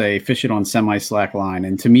kind of say fish it on semi-slack line,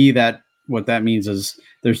 and to me what that means is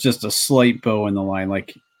there's just a slight bow in the line,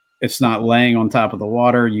 like it's not laying on top of the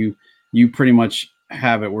water. You pretty much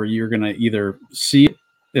have it where you're gonna either see it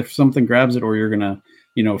if something grabs it, or you're gonna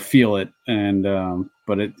feel it. And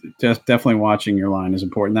but it just definitely watching your line is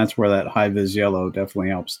important. That's where that high vis yellow definitely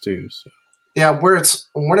helps too. So. Yeah, where it's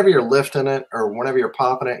whenever you're lifting it or whenever you're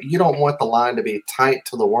popping it, you don't want the line to be tight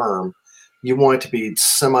to the worm. You want it to be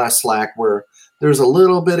semi-slack, where there's a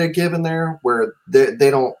little bit of give in there, where they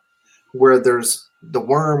don't where the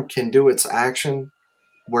worm can do its action,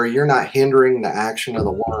 where you're not hindering the action of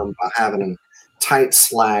the worm by having a tight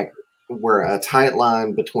slack, where a tight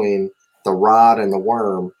line between the rod and the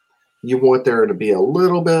worm. You want there to be a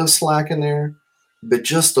little bit of slack in there, but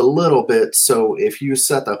just a little bit. So if you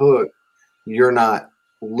set the hook, you're not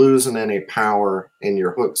losing any power in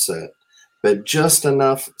your hook set, but just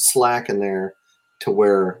enough slack in there to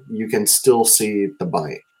where you can still see the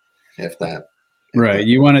bite. Right.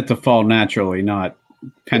 You want it to fall naturally, not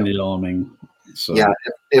penduluming. So yeah,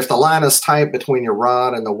 if the line is tight between your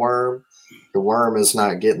rod and the worm is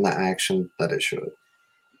not getting the action that it should.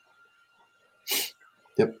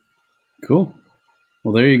 Yep. Cool.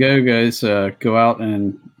 Well, there you go, guys. Go out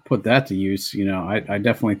and put that to use. I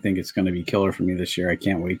definitely think it's going to be killer for me this year. I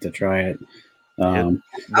can't wait to try it. New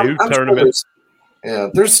tournament.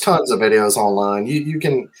 There's tons of videos online. You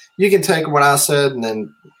can take what I said and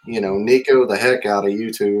then Nico the heck out of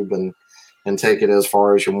YouTube and take it as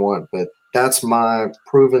far as you want. But that's my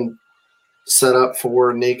proven setup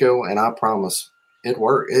for Nico, and I promise it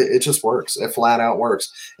works. It just works. It flat out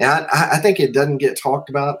works. And I think it doesn't get talked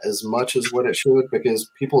about as much as what it should because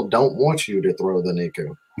people don't want you to throw the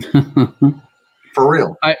Nico. For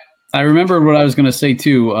real. I remember what I was going to say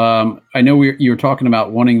too. I know you were talking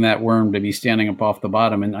about wanting that worm to be standing up off the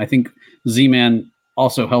bottom, and I think Z-Man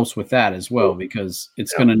also helps with that as well because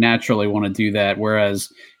it's going to naturally want to do that.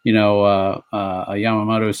 Whereas a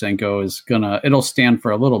Yamamoto Senko it'll stand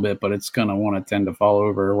for a little bit, but it's going to want to tend to fall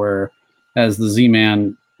over. Whereas the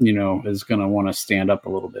Z-Man, is going to want to stand up a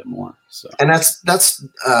little bit more. So, and that's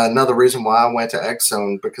another reason why I went to X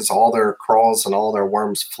Zone, because all their crawls and all their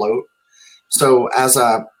worms float. So as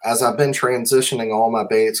I've been transitioning all my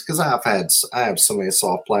baits, because I have so many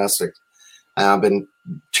soft plastics, I've been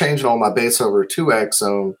changing all my baits over to X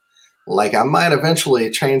Zone. Like I might eventually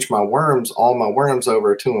change all my worms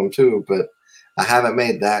over to them too, but I haven't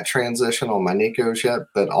made that transition on my Nikos yet.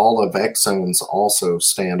 But all of X Zones also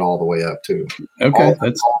stand all the way up too. Okay,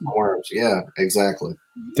 that's all the worms. Yeah, exactly.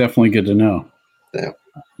 Definitely good to know. Yeah,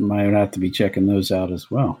 might have to be checking those out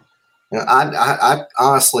as well. I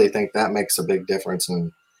honestly think that makes a big difference.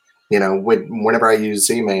 And, whenever I use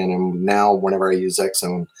Z-Man and now whenever I use X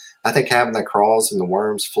Zone, I think having the crawls and the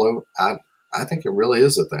worms float, I think it really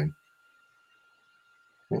is a thing.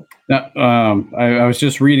 Now, I was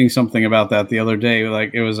just reading something about that the other day.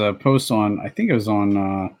 Like it was a post I think it was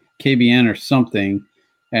on KBN or something.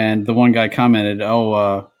 And the one guy commented,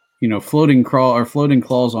 floating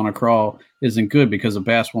claws on a crawl isn't good because a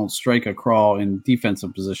bass won't strike a crawl in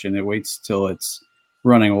defensive position. It waits till it's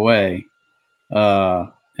running away.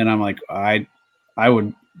 And I'm like, I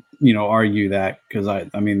would, argue that because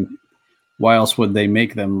I mean, why else would they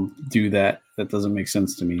make them do that? That doesn't make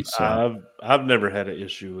sense to me. So I've never had an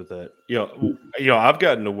issue with that. I've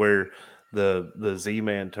gotten to where the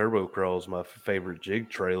Z-Man Turbo Crawl is my favorite jig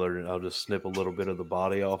trailer, and I'll just snip a little bit of the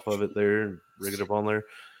body off of it there and rig it up on there.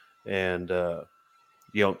 And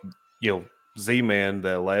Z-Man,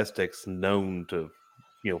 that Elastic's known to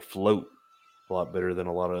float a lot better than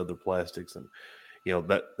a lot of other plastics, and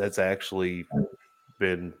that's actually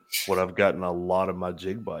been what I've gotten a lot of my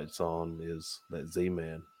jig bites on is that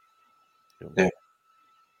Z-Man. Yeah.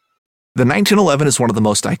 The 1911 is one of the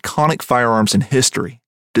most iconic firearms in history.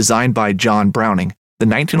 Designed by John Browning, the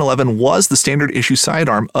 1911 was the standard issue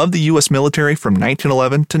sidearm of the U.S. military from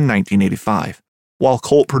 1911 to 1985. While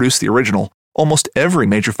Colt produced the original, almost every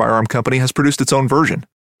major firearm company has produced its own version.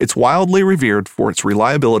 It's wildly revered for its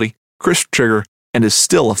reliability, crisp trigger, and is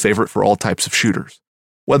still a favorite for all types of shooters.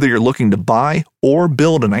 Whether you're looking to buy or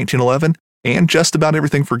build a 1911 and just about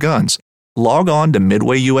everything for guns, log on to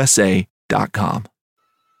midwayusa.com.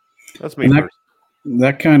 That's me first.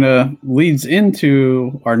 That kind of leads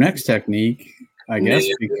into our next technique, I guess,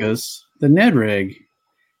 because the Ned rig,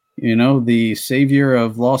 the savior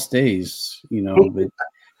of lost days, it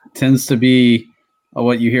tends to be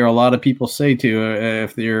what you hear a lot of people say to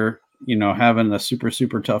if they're, having a super,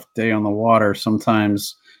 super tough day on the water.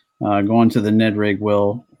 Sometimes going to the Ned rig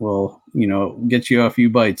will get you a few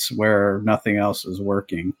bites where nothing else is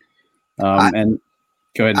working. And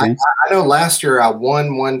go ahead, Dan. I know last year I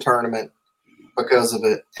won one tournament because of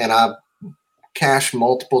it, and I cashed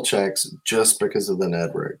multiple checks just because of the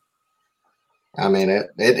Ned rig. I mean,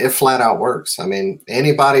 it flat out works. I mean,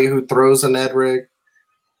 anybody who throws a Ned rig,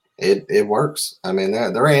 it works. I mean,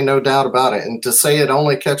 there ain't no doubt about it. And to say it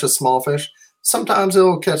only catches small fish, sometimes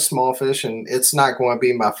it'll catch small fish, and it's not going to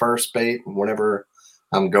be my first bait whenever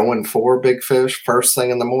I'm going for big fish first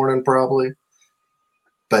thing in the morning, probably.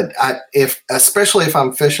 But especially if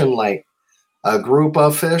I'm fishing like a group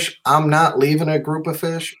of fish, I'm not leaving a group of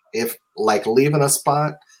fish. If like leaving a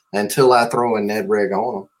spot, until I throw a Ned rig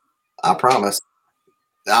on them. I promise.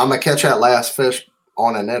 I'm gonna catch that last fish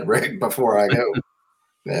on a Ned rig before I go.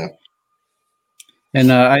 Yeah.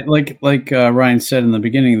 And I like Ryan said in the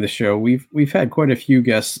beginning of the show, we've had quite a few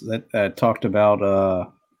guests that talked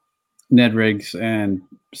about Ned rigs and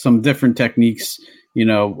some different techniques.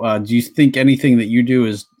 Do you think anything that you do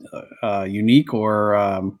is unique,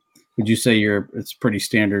 or would you say it's pretty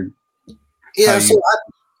standard? Yeah,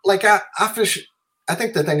 I fish. I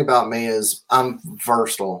think the thing about me is I'm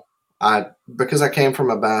versatile. Because I came from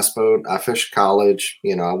a bass boat, I fished college.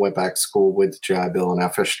 I went back to school with GI Bill, and I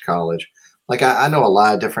fished college. I know a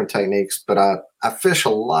lot of different techniques, but I fish a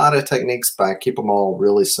lot of techniques, but I keep them all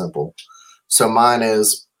really simple. So mine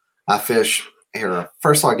is I fish here.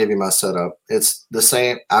 First, I'll give you my setup. It's the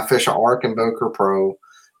same. I fish an Arc Invoker Pro.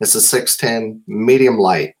 It's a 610 medium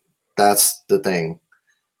light. That's the thing.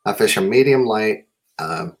 I fish a medium light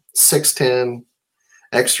 610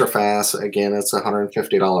 extra fast. Again, it's a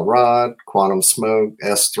 $150 rod. Quantum Smoke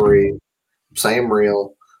S3, same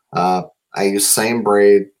reel. I use same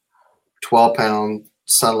braid. 12-pound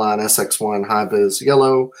Sunline SX1 High Vis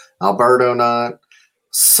Yellow, Alberto knot.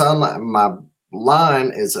 Sunline, my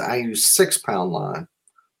line is I use 6-pound line.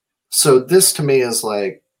 So this to me is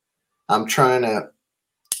I'm trying to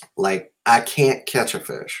I can't catch a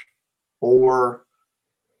fish, or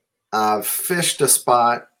I've fished a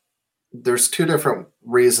spot. There's two different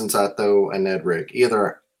reasons I throw a Ned rig.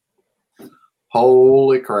 Either,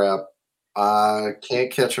 holy crap, I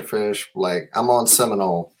can't catch a fish. I'm on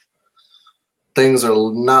Seminole. Things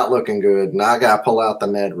are not looking good, and I got to pull out the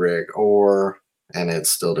Ned rig, and it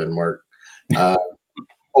still didn't work.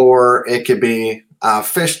 Or it could be I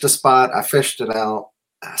fished a spot, I fished it out,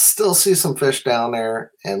 I still see some fish down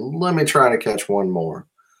there, and let me try to catch one more.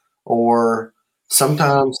 Or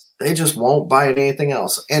sometimes they just won't bite anything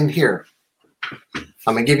else. And here,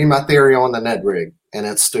 I'm going to give you my theory on the Ned rig, and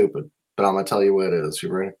it's stupid, but I'm going to tell you what it is.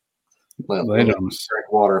 You ready? Let me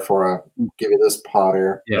drink water before I give you this pot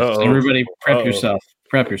here. Yeah, everybody prep yourself.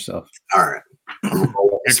 Prep yourself. All right.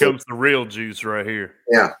 Here comes the real juice right here.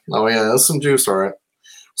 Yeah. Oh, yeah. That's some juice. All right.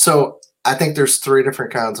 So I think there's 3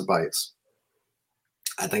 different kinds of bites.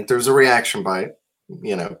 I think there's a reaction bite,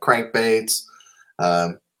 crankbaits,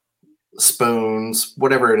 spoons,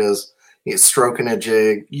 whatever it is. You're stroking a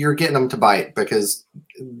jig. You're getting them to bite because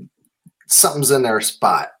something's in their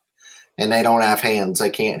spot. And they don't have hands.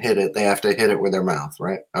 They can't hit it. They have to hit it with their mouth,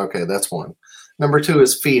 right? Okay, that's one. Number 2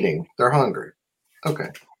 is feeding. They're hungry. Okay.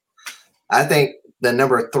 I think the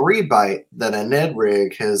number 3 bite that a Ned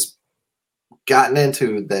rig has gotten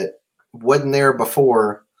into that wasn't there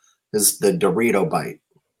before is the Dorito bite.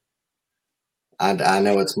 I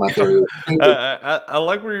know it's my theory. I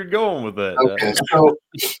like where you're going with that. Okay, so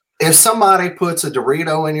if somebody puts a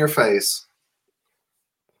Dorito in your face,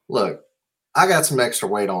 look, I got some extra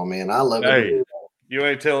weight on me, and I love it. Hey, you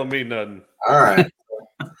ain't telling me nothing. All right.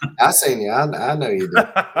 I seen you. I know you do.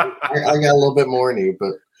 I got a little bit more in you,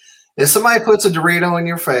 but if somebody puts a Dorito in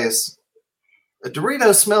your face, a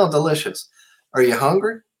Dorito smell delicious. Are you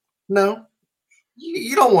hungry? No.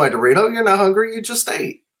 You don't want a Dorito. You're not hungry. You just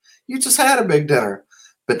ate. You just had a big dinner.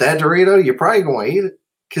 But that Dorito, you're probably going to eat it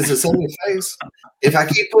because it's in your face. If I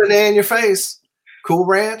keep putting it in your face, Cool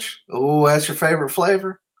Ranch, oh, that's your favorite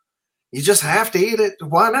flavor. You just have to eat it.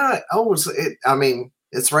 Why not? Oh, it's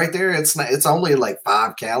right there. It's only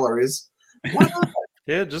 5 calories. Why not?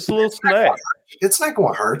 Yeah, just a little snack. It's not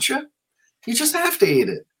going to hurt you. You just have to eat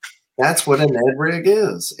it. That's what a Ned rig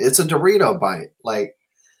is. It's a Dorito bite.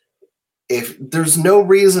 If there's no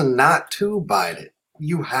reason not to bite it,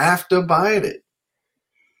 you have to bite it.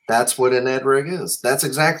 That's what a Ned rig is. That's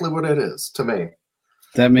exactly what it is to me.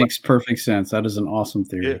 That makes perfect sense. That is an awesome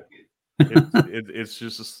theory. Yeah. It's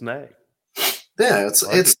just a snack. Yeah, it's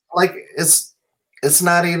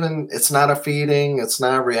not a feeding, it's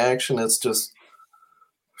not a reaction, it's just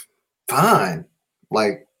fine.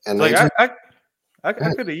 I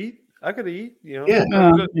could eat. I could eat, Yeah,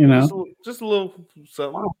 just a little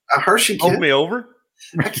something. A Hershey Kiss. Hold me over.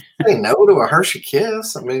 I can't say no to a Hershey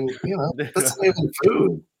Kiss. That's not even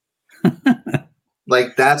food.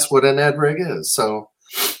 That's what a Ned rig is. So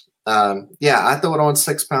I throw it on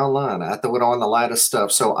 6-pound line. I throw it on the lightest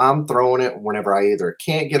stuff. So I'm throwing it whenever I either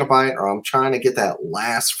can't get a bite or I'm trying to get that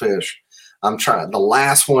last fish. I'm trying the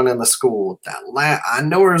last one in the school. I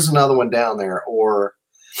know there's another one down there, or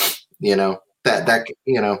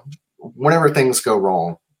whenever things go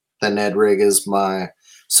wrong, the Ned rig is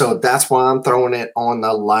so that's why I'm throwing it on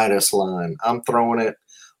the lightest line. I'm throwing it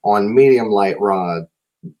on medium light rod,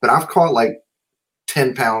 but I've caught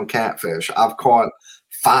 10-pound catfish. I've caught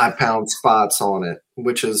 5-pound spots on it,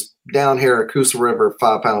 which is down here at Coosa River.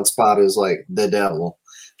 5-pound spot is like the devil.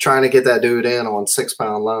 Trying to get that dude in on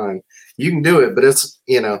 6-pound line, you can do it, but it's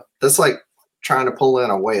that's like trying to pull in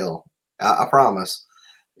a whale. I promise.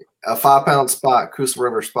 A 5-pound spot, Coosa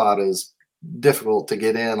River spot, is difficult to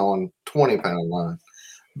get in on 20-pound line.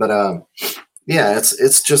 But yeah,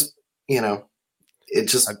 it's just it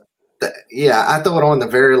just I throw it on the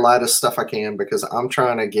very lightest stuff I can because I'm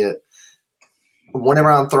trying to get.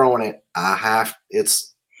 Whenever I'm throwing it,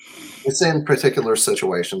 it's in particular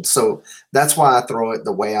situations. So that's why I throw it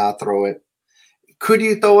the way I throw it. Could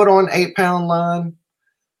you throw it on 8-pound line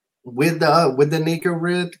with the Nico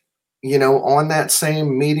Rid, on that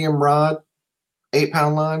same medium rod,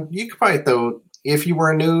 8-pound line? You could probably throw, if you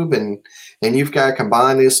were a noob and you've got to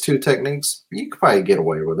combine these two techniques, you could probably get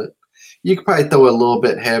away with it. You could probably throw it a little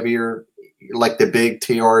bit heavier, like the big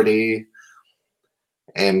TRD,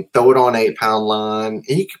 and throw it on 8-pound line.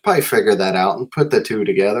 And you could probably figure that out and put the two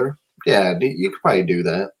together. Yeah, you could probably do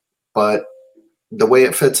that. But the way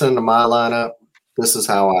it fits into my lineup, this is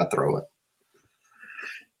how I throw it.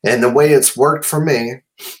 And the way it's worked for me,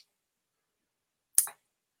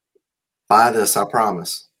 buy this, I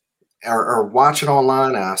promise. Or watch it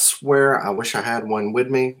online. I swear, I wish I had one with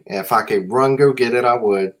me. If I could go get it, I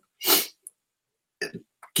would.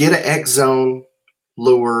 Get an X Zone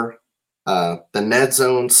lure, the Ned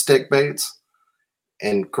Zone stick baits,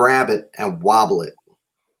 and grab it and wobble it.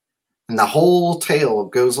 And the whole tail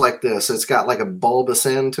goes like this. It's got like a bulbous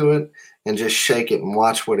end to it, and just shake it and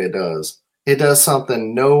watch what it does. It does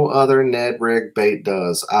something no other Ned rig bait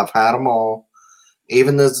does. I've had them all.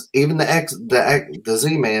 Even the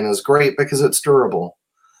Z-Man is great because it's durable.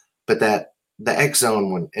 But the X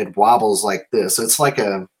Zone one, it wobbles like this. It's like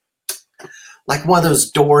one of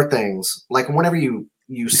those door things. Like whenever you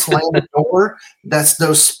slam the door, that's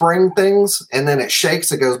those spring things, and then it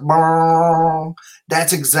shakes, it goes brrrr.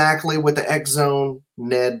 That's exactly what the X Zone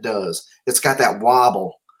Ned does. It's got that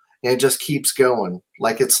wobble, and it just keeps going.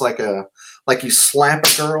 Like it's like you slap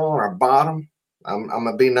a girl on her bottom. I'm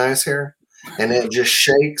gonna be nice here, and it just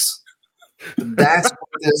shakes. That's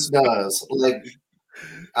what this does. Like,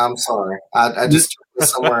 I'm sorry, I just took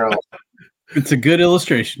this somewhere else. It's a good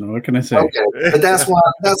illustration. What can I say? Okay, but that's what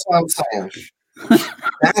I'm saying.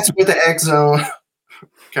 That's what the X Zone.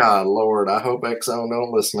 God Lord, I hope X Zone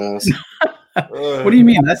don't listen to us. What do you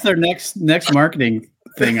mean? That's their next marketing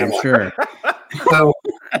thing, I'm sure. So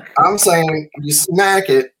I'm saying you smack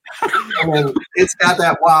it, and then it's got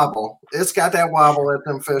that wobble. It's got that wobble that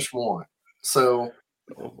them fish want. So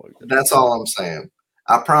that's all I'm saying.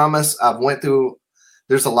 I promise. I've went through.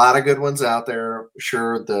 There's a lot of good ones out there.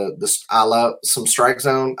 Sure, I love some Strike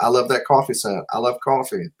Zone. I love that coffee scent. I love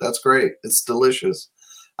coffee. That's great. It's delicious.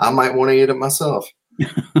 I might want to eat it myself.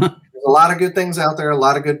 There's a lot of good things out there. A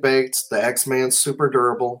lot of good baits. The X-Man's super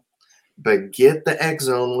durable. But get the X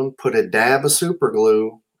Zone one. Put a dab of super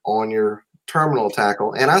glue on your terminal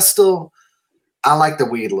tackle. And I like the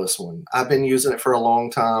weedless one. I've been using it for a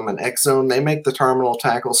long time. And X Zone, they make the terminal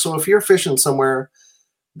tackle. So if you're fishing somewhere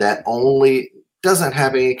that only doesn't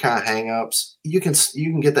have any kind of hang-ups, you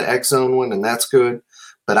can get the X Zone one, and that's good.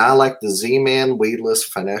 But I like the Z-Man weedless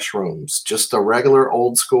finesse rooms, just the regular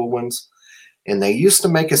old school ones. And they used to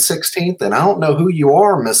make a 16th, and I don't know who you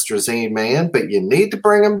are, Mr. Z-Man, but you need to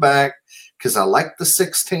bring them back because I like the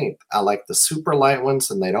 16th. I like the super light ones,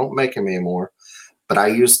 and they don't make them anymore. But I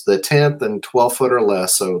use the 10th and 12-foot or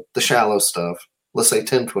less, so the shallow stuff. Let's say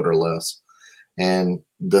 10-foot or less. And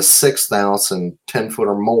the 6th ounce and 10-foot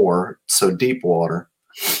or more, so deep water.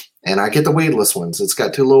 And I get the weedless ones. It's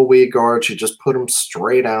got 2 little weed guards. You just put them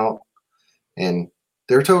straight out, and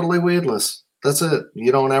they're totally weedless. That's it.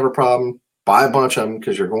 You don't have a problem. Buy a bunch of them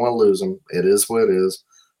because you're going to lose them. It is what it is.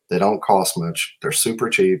 They don't cost much. They're super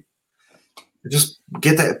cheap. Just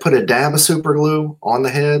get that. Put a dab of super glue on the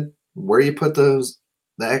head where you put the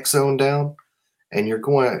X Zone down, and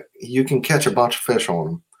you can catch a bunch of fish on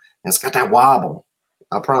them. And it's got that wobble.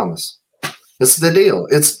 I promise. It's the deal.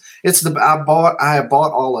 I have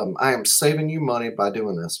bought all of them. I am saving you money by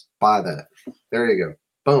doing this. Buy that. There you go.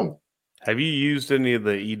 Boom. Have you used any of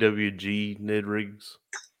the EWG Ned rigs?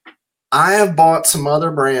 I have bought some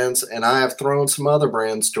other brands, and I have thrown some other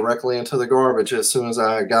brands directly into the garbage as soon as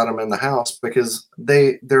I got them in the house because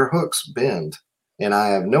their hooks bend. And I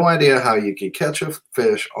have no idea how you could catch a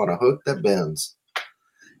fish on a hook that bends.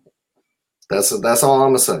 That's all I'm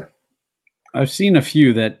going to say. I've seen a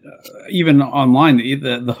few that even online,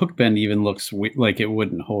 the hook bend even looks like it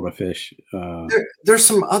wouldn't hold a fish. There's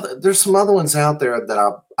some other ones out there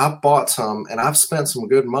that I've bought some, and I've spent some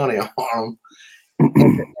good money on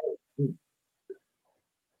them.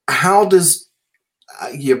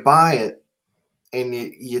 you buy it and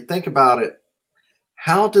you think about it.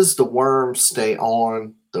 How does the worm stay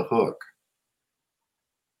on the hook?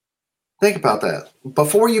 Think about that.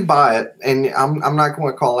 Before you buy it, and I'm not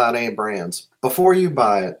going to call out any brands. Before you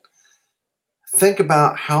buy it, think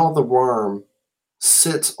about how the worm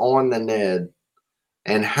sits on the Ned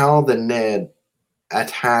and how the Ned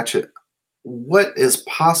attaches. What is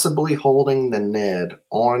possibly holding the Ned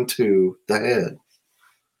onto the head?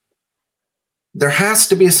 There has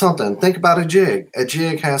to be something. Think about a jig. A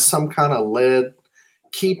jig has some kind of lead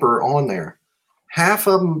keeper on there. Half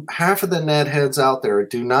of the Ned heads out there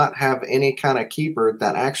do not have any kind of keeper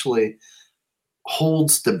that actually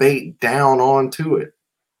holds the bait down onto it.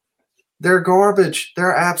 They're garbage.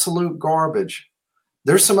 They're absolute garbage.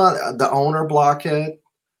 There's some the owner blockhead.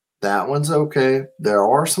 That one's okay. There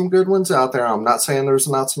are some good ones out there. I'm not saying there's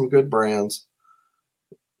not some good brands.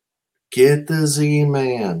 Get the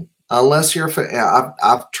Z-Man. Unless you're,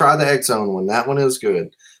 I've tried the X-Zone one. That one is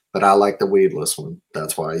good, but I like the weedless one.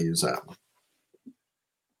 That's why I use that one.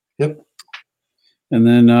 Yep. And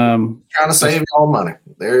then trying to save all money.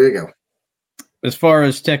 There you go. As far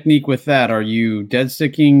as technique with that, are you dead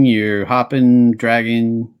sticking? You're hopping,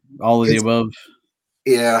 dragging, all of the above?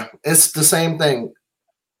 Yeah, it's the same thing.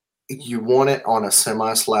 You want it on a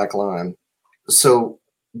semi-slack line. So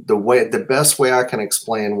the best way I can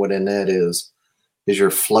explain what a Ned is you're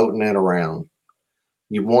floating it around.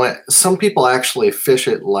 You want, some people actually fish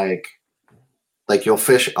it like you'll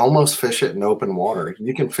almost fish it in open water.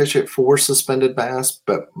 You can fish it for suspended bass,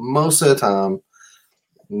 but most of the time,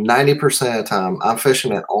 90% of the time, I'm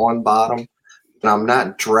fishing it on bottom, and I'm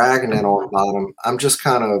not dragging it on bottom. I'm just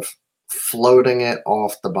kind of floating it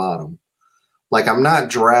off the bottom. Like I'm not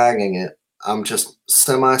dragging it. I'm just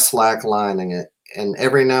semi-slack lining it. And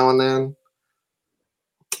every now and then,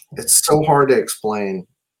 it's so hard to explain.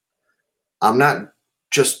 I'm not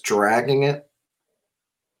just dragging it.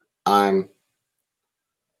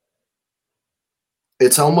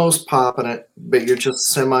 It's almost popping it, but you're just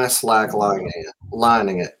semi-slack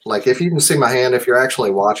lining it. Like if you can see my hand, if you're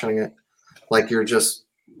actually watching it, like you're just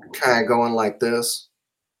kind of going like this,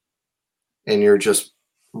 and you're just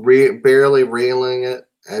barely reeling it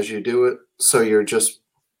as you do it. So you're just,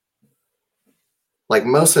 like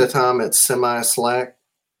most of the time it's semi-slack.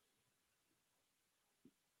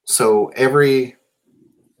 So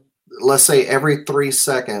let's say every 3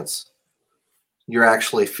 seconds, you're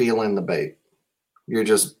actually feeling the bait. You're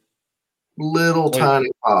just little tiny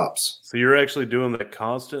pops. So you're actually doing that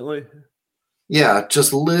constantly? Yeah,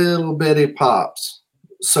 just little bitty pops.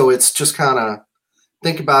 So it's just kind of,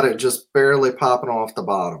 think about it, just barely popping off the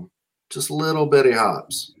bottom. Just little bitty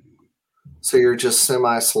hops. So you're just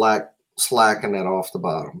slacking it off the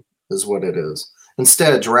bottom is what it is.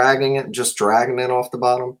 Instead of dragging it off the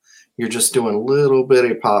bottom, you're just doing little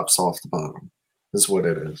bitty pops off the bottom is what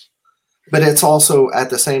it is. But it's also, at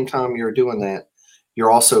the same time you're doing that,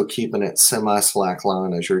 you're also keeping it semi-slack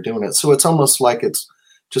line as you're doing it. So it's almost like it's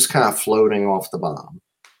just kind of floating off the bottom.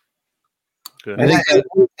 Good.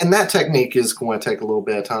 And that technique is going to take a little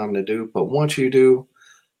bit of time to do, but once you do,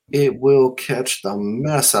 it will catch the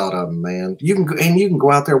mess out of them, man. You can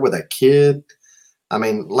go out there with a kid. I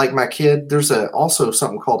mean, like my kid, there's also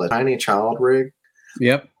something called a tiny child rig.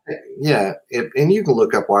 Yep. Yeah, and you can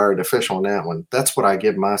look up Wired to Fish on that one. That's what I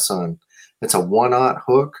give my son. It's a 1/0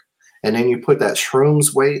 hook, and then you put that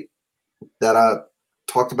shrooms weight that I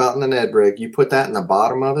talked about in the Ned rig. You put that in the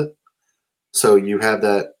bottom of it, so you have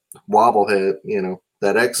that wobble head,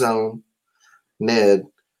 that X-Zone Ned.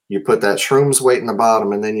 You put that shrooms weight in the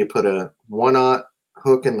bottom, and then you put a 1/0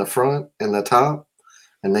 hook in the front and the top,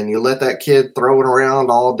 and then you let that kid throw it around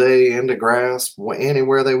all day into grass,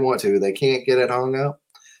 anywhere they want to. They can't get it hung up,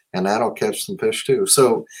 and that'll catch some fish too.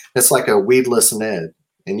 So it's like a weedless Ned,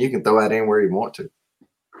 and you can throw that anywhere you want to.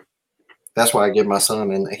 That's why I give my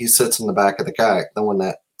son, and he sits in the back of the kayak throwing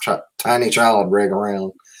that tiny child rig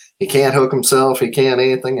around. He can't hook himself, he can't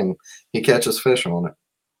anything, and he catches fish on it.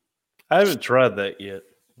 I haven't tried that yet.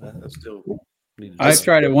 I still need to I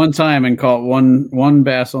tried it one time and caught one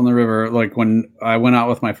bass on the river. Like when I went out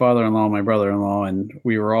with my father-in-law and my brother-in-law, and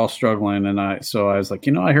we were all struggling. And I was like,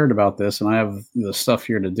 I heard about this, and I have the stuff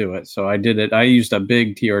here to do it. So I did it. I used a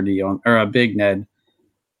big TRD or a big Ned,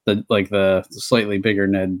 the slightly bigger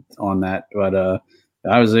Ned on that. But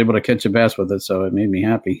I was able to catch a bass with it, so it made me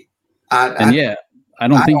happy. I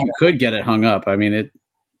don't think you could get it hung up. I mean,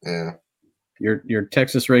 Yeah. You're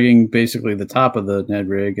Texas rigging basically the top of the Ned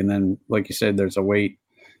rig, and then, like you said, there's a weight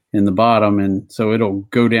in the bottom, and so it'll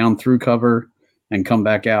go down through cover and come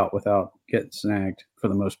back out without getting snagged for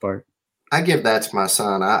the most part. I give that to my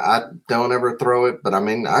son. I don't ever throw it, but I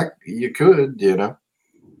mean, you could,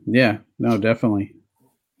 Yeah, no, definitely.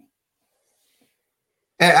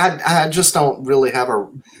 I just don't really have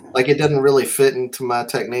it doesn't really fit into my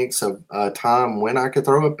techniques of a time when I could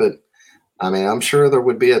throw it, but I mean, I'm sure there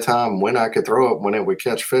would be a time when I could throw it when it would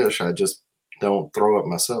catch fish. I just don't throw it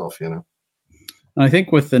myself, And I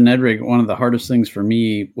think with the Ned rig, one of the hardest things for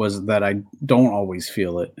me was that I don't always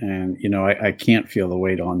feel it. And, I can't feel the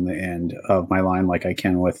weight on the end of my line like I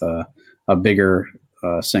can with a bigger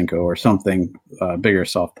Senko or something, bigger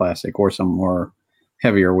soft plastic or some more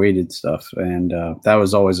heavier weighted stuff. And that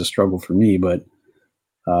was always a struggle for me. But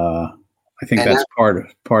I think that's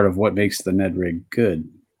part of what makes the Ned rig good.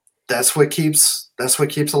 That's what keeps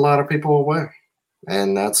a lot of people away.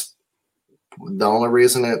 And that's the only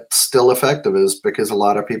reason it's still effective is because a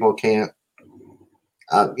lot of people can't,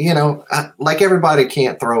 like everybody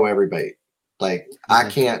can't throw every bait. Like I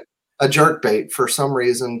can't, a jerk bait for some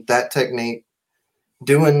reason, that technique,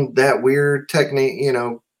 doing that weird technique,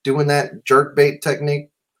 doing that jerk bait technique,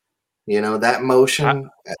 that motion,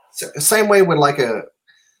 same way with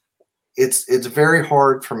it's very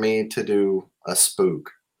hard for me to do a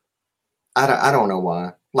spook. I don't know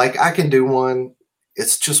why. Like I can do one.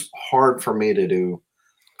 It's just hard for me to do.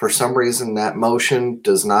 For some reason, that motion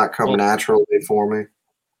does not come naturally for me.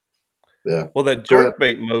 Yeah. Well, that jerk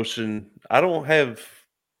bait motion, I don't have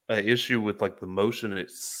an issue with like the motion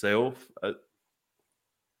itself,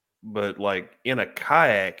 but like in a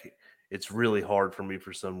kayak, it's really hard for me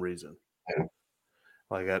for some reason. Yeah.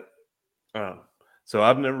 Like so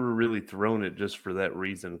I've never really thrown it just for that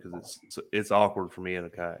reason because it's awkward for me in a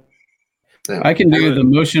kayak. Yeah. I can do the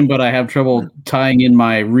motion, but I have trouble tying in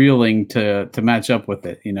my reeling to match up with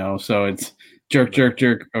it. So it's jerk, jerk,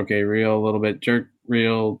 jerk. Okay, reel a little bit, jerk,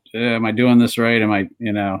 reel. Am I doing this right? Am I,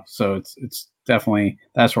 So it's definitely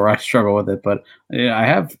that's where I struggle with it. But I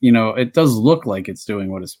have, it does look like it's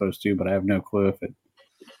doing what it's supposed to, but I have no clue if it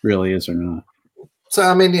really is or not. So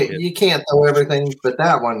I mean, you can't throw everything, but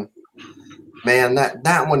that one, man,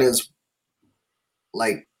 that one is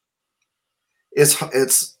like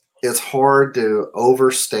it's hard to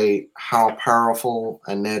overstate how powerful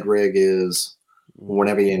a Ned rig is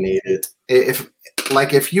whenever you need it. If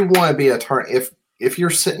you want to be if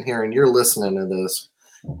you're sitting here and you're listening to this,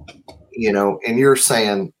 and you're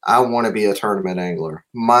saying, I want to be a tournament angler.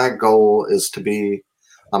 My goal is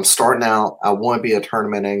I'm starting out. I want to be a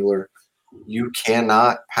tournament angler. You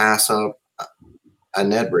cannot pass up a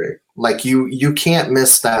Ned rig. Like you can't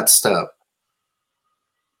miss that step.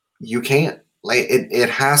 You can't. Like it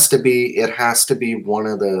has to be one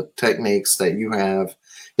of the techniques that you have.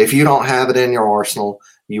 If you don't have it in your arsenal,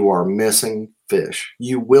 you are missing fish.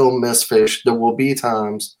 You will miss fish. There will be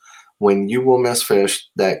times when you will miss fish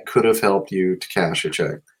that could have helped you to cash a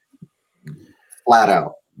check. Flat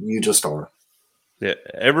out. You just are. Yeah,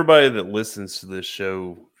 everybody that listens to this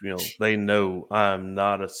show, they know I'm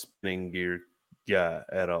not a spinning gear guy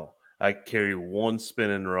at all. I carry one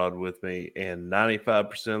spinning rod with me, and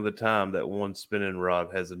 95% of the time, that one spinning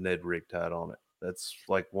rod has a Ned rig tied on it. That's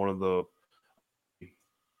like one of the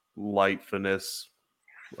light finesse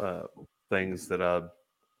things that I'll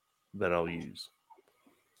use.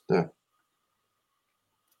 Yeah.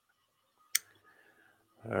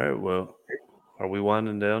 All right. Well, are we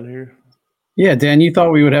winding down here? Yeah, Dan, you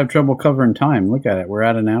thought we would have trouble covering time. Look at it. We're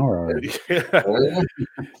at an hour already.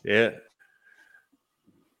 Yeah.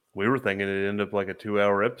 We were thinking it'd end up like a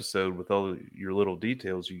 2-hour episode with all your little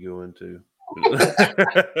details you go into.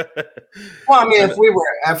 Well, I mean,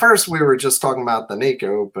 at first we were just talking about the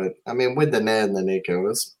Nico, but I mean, with the Ned and the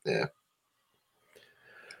Nico, yeah.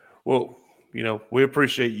 Well, we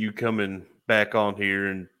appreciate you coming back on here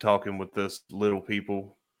and talking with us little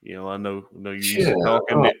people. I know you're used to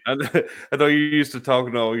talking. I know you're used to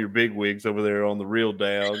talking to all your big wigs over there on the Reel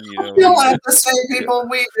Down. I feel like the same people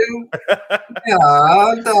we do.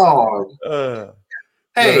 Yeah, dog.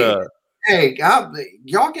 Hey,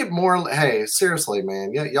 y'all get more. Hey, seriously,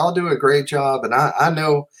 man, y'all do a great job, and I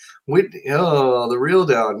know the Reel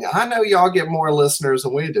Down. I know y'all get more listeners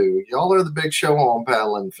than we do. Y'all are the big show on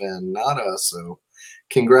Paddle and Fin, not us. So,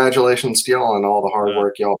 congratulations to y'all on all the hard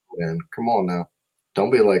work y'all put in. Come on now. Don't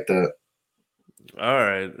be like that. All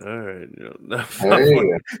right.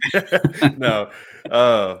 No.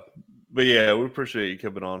 But yeah, we appreciate you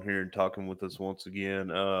coming on here and talking with us once again.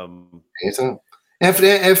 Anytime.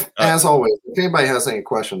 If as always, if anybody has any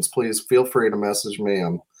questions, please feel free to message me.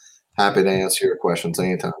 I'm happy to answer your questions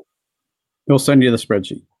anytime. We'll send you the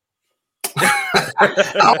spreadsheet.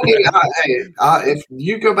 If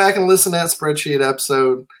you go back and listen to that spreadsheet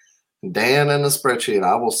episode, Dan and the spreadsheet,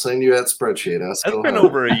 I will send you that spreadsheet. That's been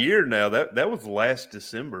over a year now. That was last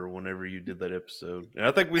December whenever you did that episode. And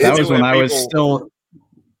I think that was when I was still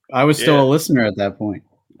I was still a listener at that point.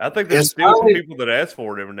 I think there's still some people that ask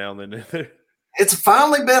for it every now and then. It's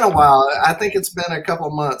finally been a while. I think it's been a couple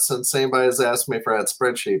months since anybody's asked me for that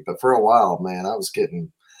spreadsheet. But for a while, man, I was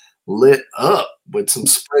getting lit up with some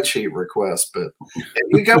spreadsheet requests. But if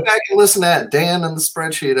you go back and listen to that Dan and the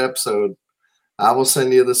spreadsheet episode, I will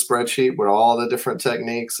send you the spreadsheet with all the different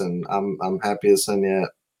techniques, and I'm happy to send you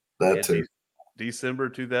that too. December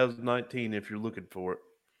 2019, if you're looking for it.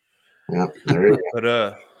 Yeah, there you go.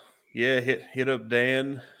 But hit up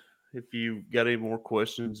Dan if you got any more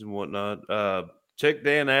questions and whatnot. Check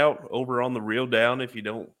Dan out over on The Real Down if you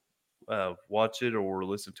don't watch it or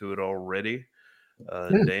listen to it already.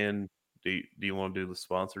 Dan, do you want to do the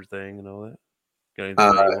sponsor thing and all that? Got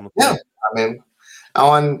anything that you want to yeah, I mean,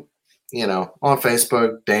 on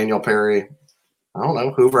Facebook, Daniel Perry. I don't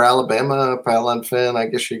know, Hoover, Alabama, Paddle and Fin. I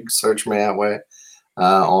guess you can search me that way.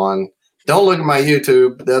 Don't look at my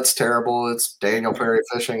YouTube. That's terrible. It's Daniel Perry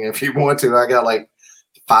Fishing. If you want to, I got like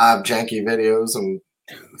 5 janky videos and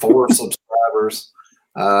 4 subscribers.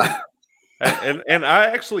 And I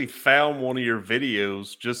actually found one of your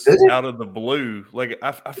videos just out of the blue. Like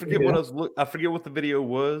I forget what I forget what the video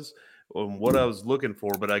was and what I was looking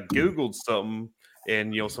for, but I Googled something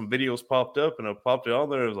and some videos popped up and I popped it on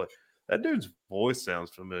there. I was like, that dude's voice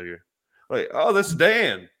sounds familiar. Like, oh, that's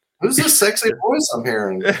Dan. Who's this sexy voice I'm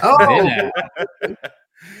hearing? Oh,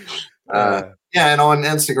 and on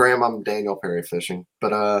Instagram, I'm Daniel Perry Fishing.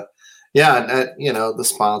 But the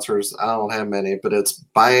sponsors, I don't have many, but it's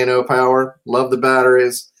Bino Power. Love the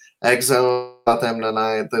batteries. X-Zone, about them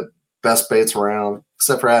tonight. The best baits around,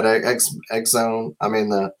 except for that X-Zone. I mean,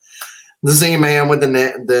 the Z-Man with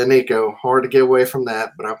the Nico. Hard to get away from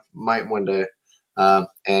that, but I might one day.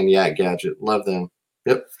 And Yak Gadget. Love them.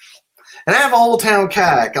 Yep. And I have Old Town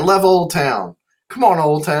Kayak. I love Old Town. Come on,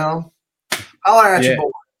 Old Town. Holler at you,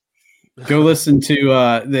 boy. Go listen to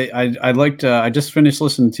I just finished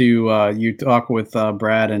listening to you talk with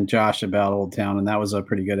Brad and Josh about Old Town, and that was a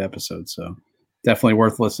pretty good episode. So definitely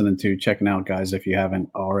worth listening to, checking out, guys, if you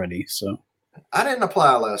haven't already. So I didn't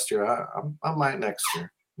apply last year. I might next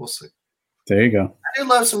year. We'll see. There you go. I do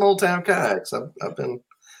love some Old Town Kayaks. I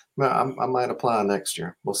might apply next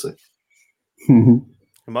year. We'll see.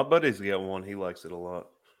 My buddy's got one. He likes it a lot.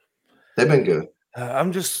 They've been good.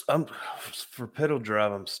 I'm for pedal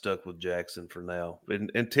drive. I'm stuck with Jackson for now,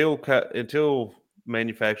 until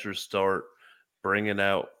manufacturers start bringing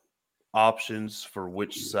out options for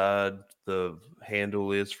which side the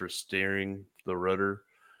handle is for steering the rudder.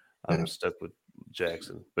 I'm stuck with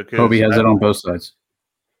Jackson because Hobie has it on both sides.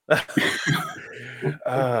 I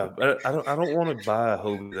don't want to buy a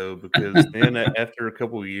Hobie though, because then after a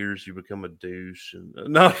couple of years you become a douche.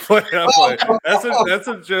 And I'm playing. That's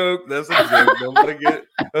a joke. That's a joke. Nobody get.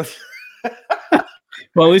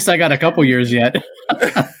 Well, at least I got a couple years yet.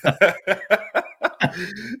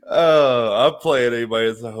 I'm playing anybody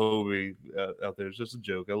that's a Hobie out there. It's just a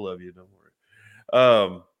joke. I love you. Don't worry.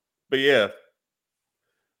 But yeah,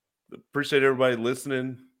 appreciate everybody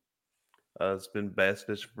listening. It's been Bass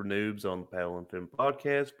Fishing for Noobs on the Paddle and Fin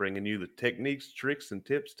podcast, bringing you the techniques, tricks, and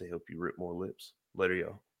tips to help you rip more lips. Later,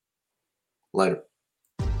 y'all. Later.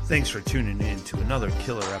 Thanks for tuning in to another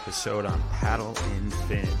killer episode on Paddle and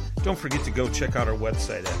Fin. Don't forget to go check out our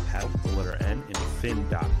website at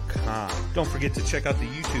paddle_and-fin.com. Don't forget to check out the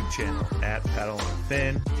YouTube channel at Paddle and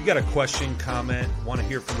Fin. If you got a question, comment, want to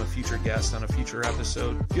hear from a future guest on a future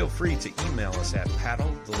episode, feel free to email us at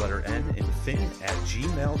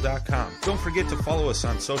paddle_and-fin@gmail.com. Don't forget to follow us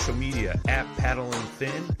on social media at Paddle and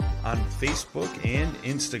Fin on Facebook and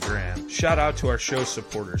Instagram. Shout out to our show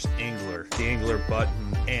supporters, Angler. The Angler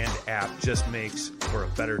button and app just makes for a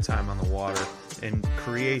better time on the water and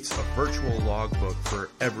creates a virtual logbook for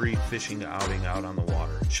every fishing outing out on the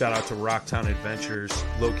water. Shout out to Rocktown Adventures,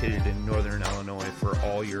 located in Northern Illinois, for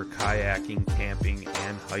all your kayaking, camping,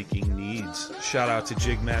 and hiking needs. Shout out to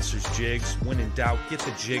Jigmasters Jigs. When in doubt, get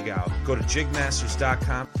the jig out. Go to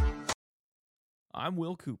jigmasters.com. I'm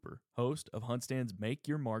Will Cooper, host of HuntStand's Make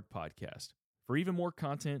Your Mark podcast. For even more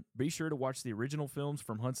content, be sure to watch the original films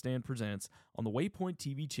from HuntStand Presents on the Waypoint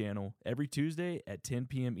TV channel every Tuesday at 10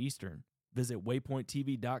 p.m. Eastern. Visit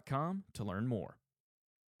waypointtv.com to learn more.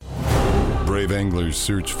 Brave anglers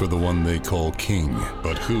search for the one they call king,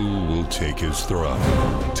 but who will take his throne?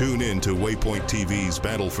 Tune in to Waypoint TV's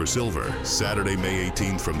Battle for Silver, Saturday, May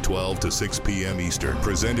 18th from 12 to 6 p.m. Eastern,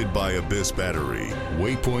 presented by Abyss Battery.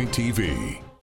 Waypoint TV.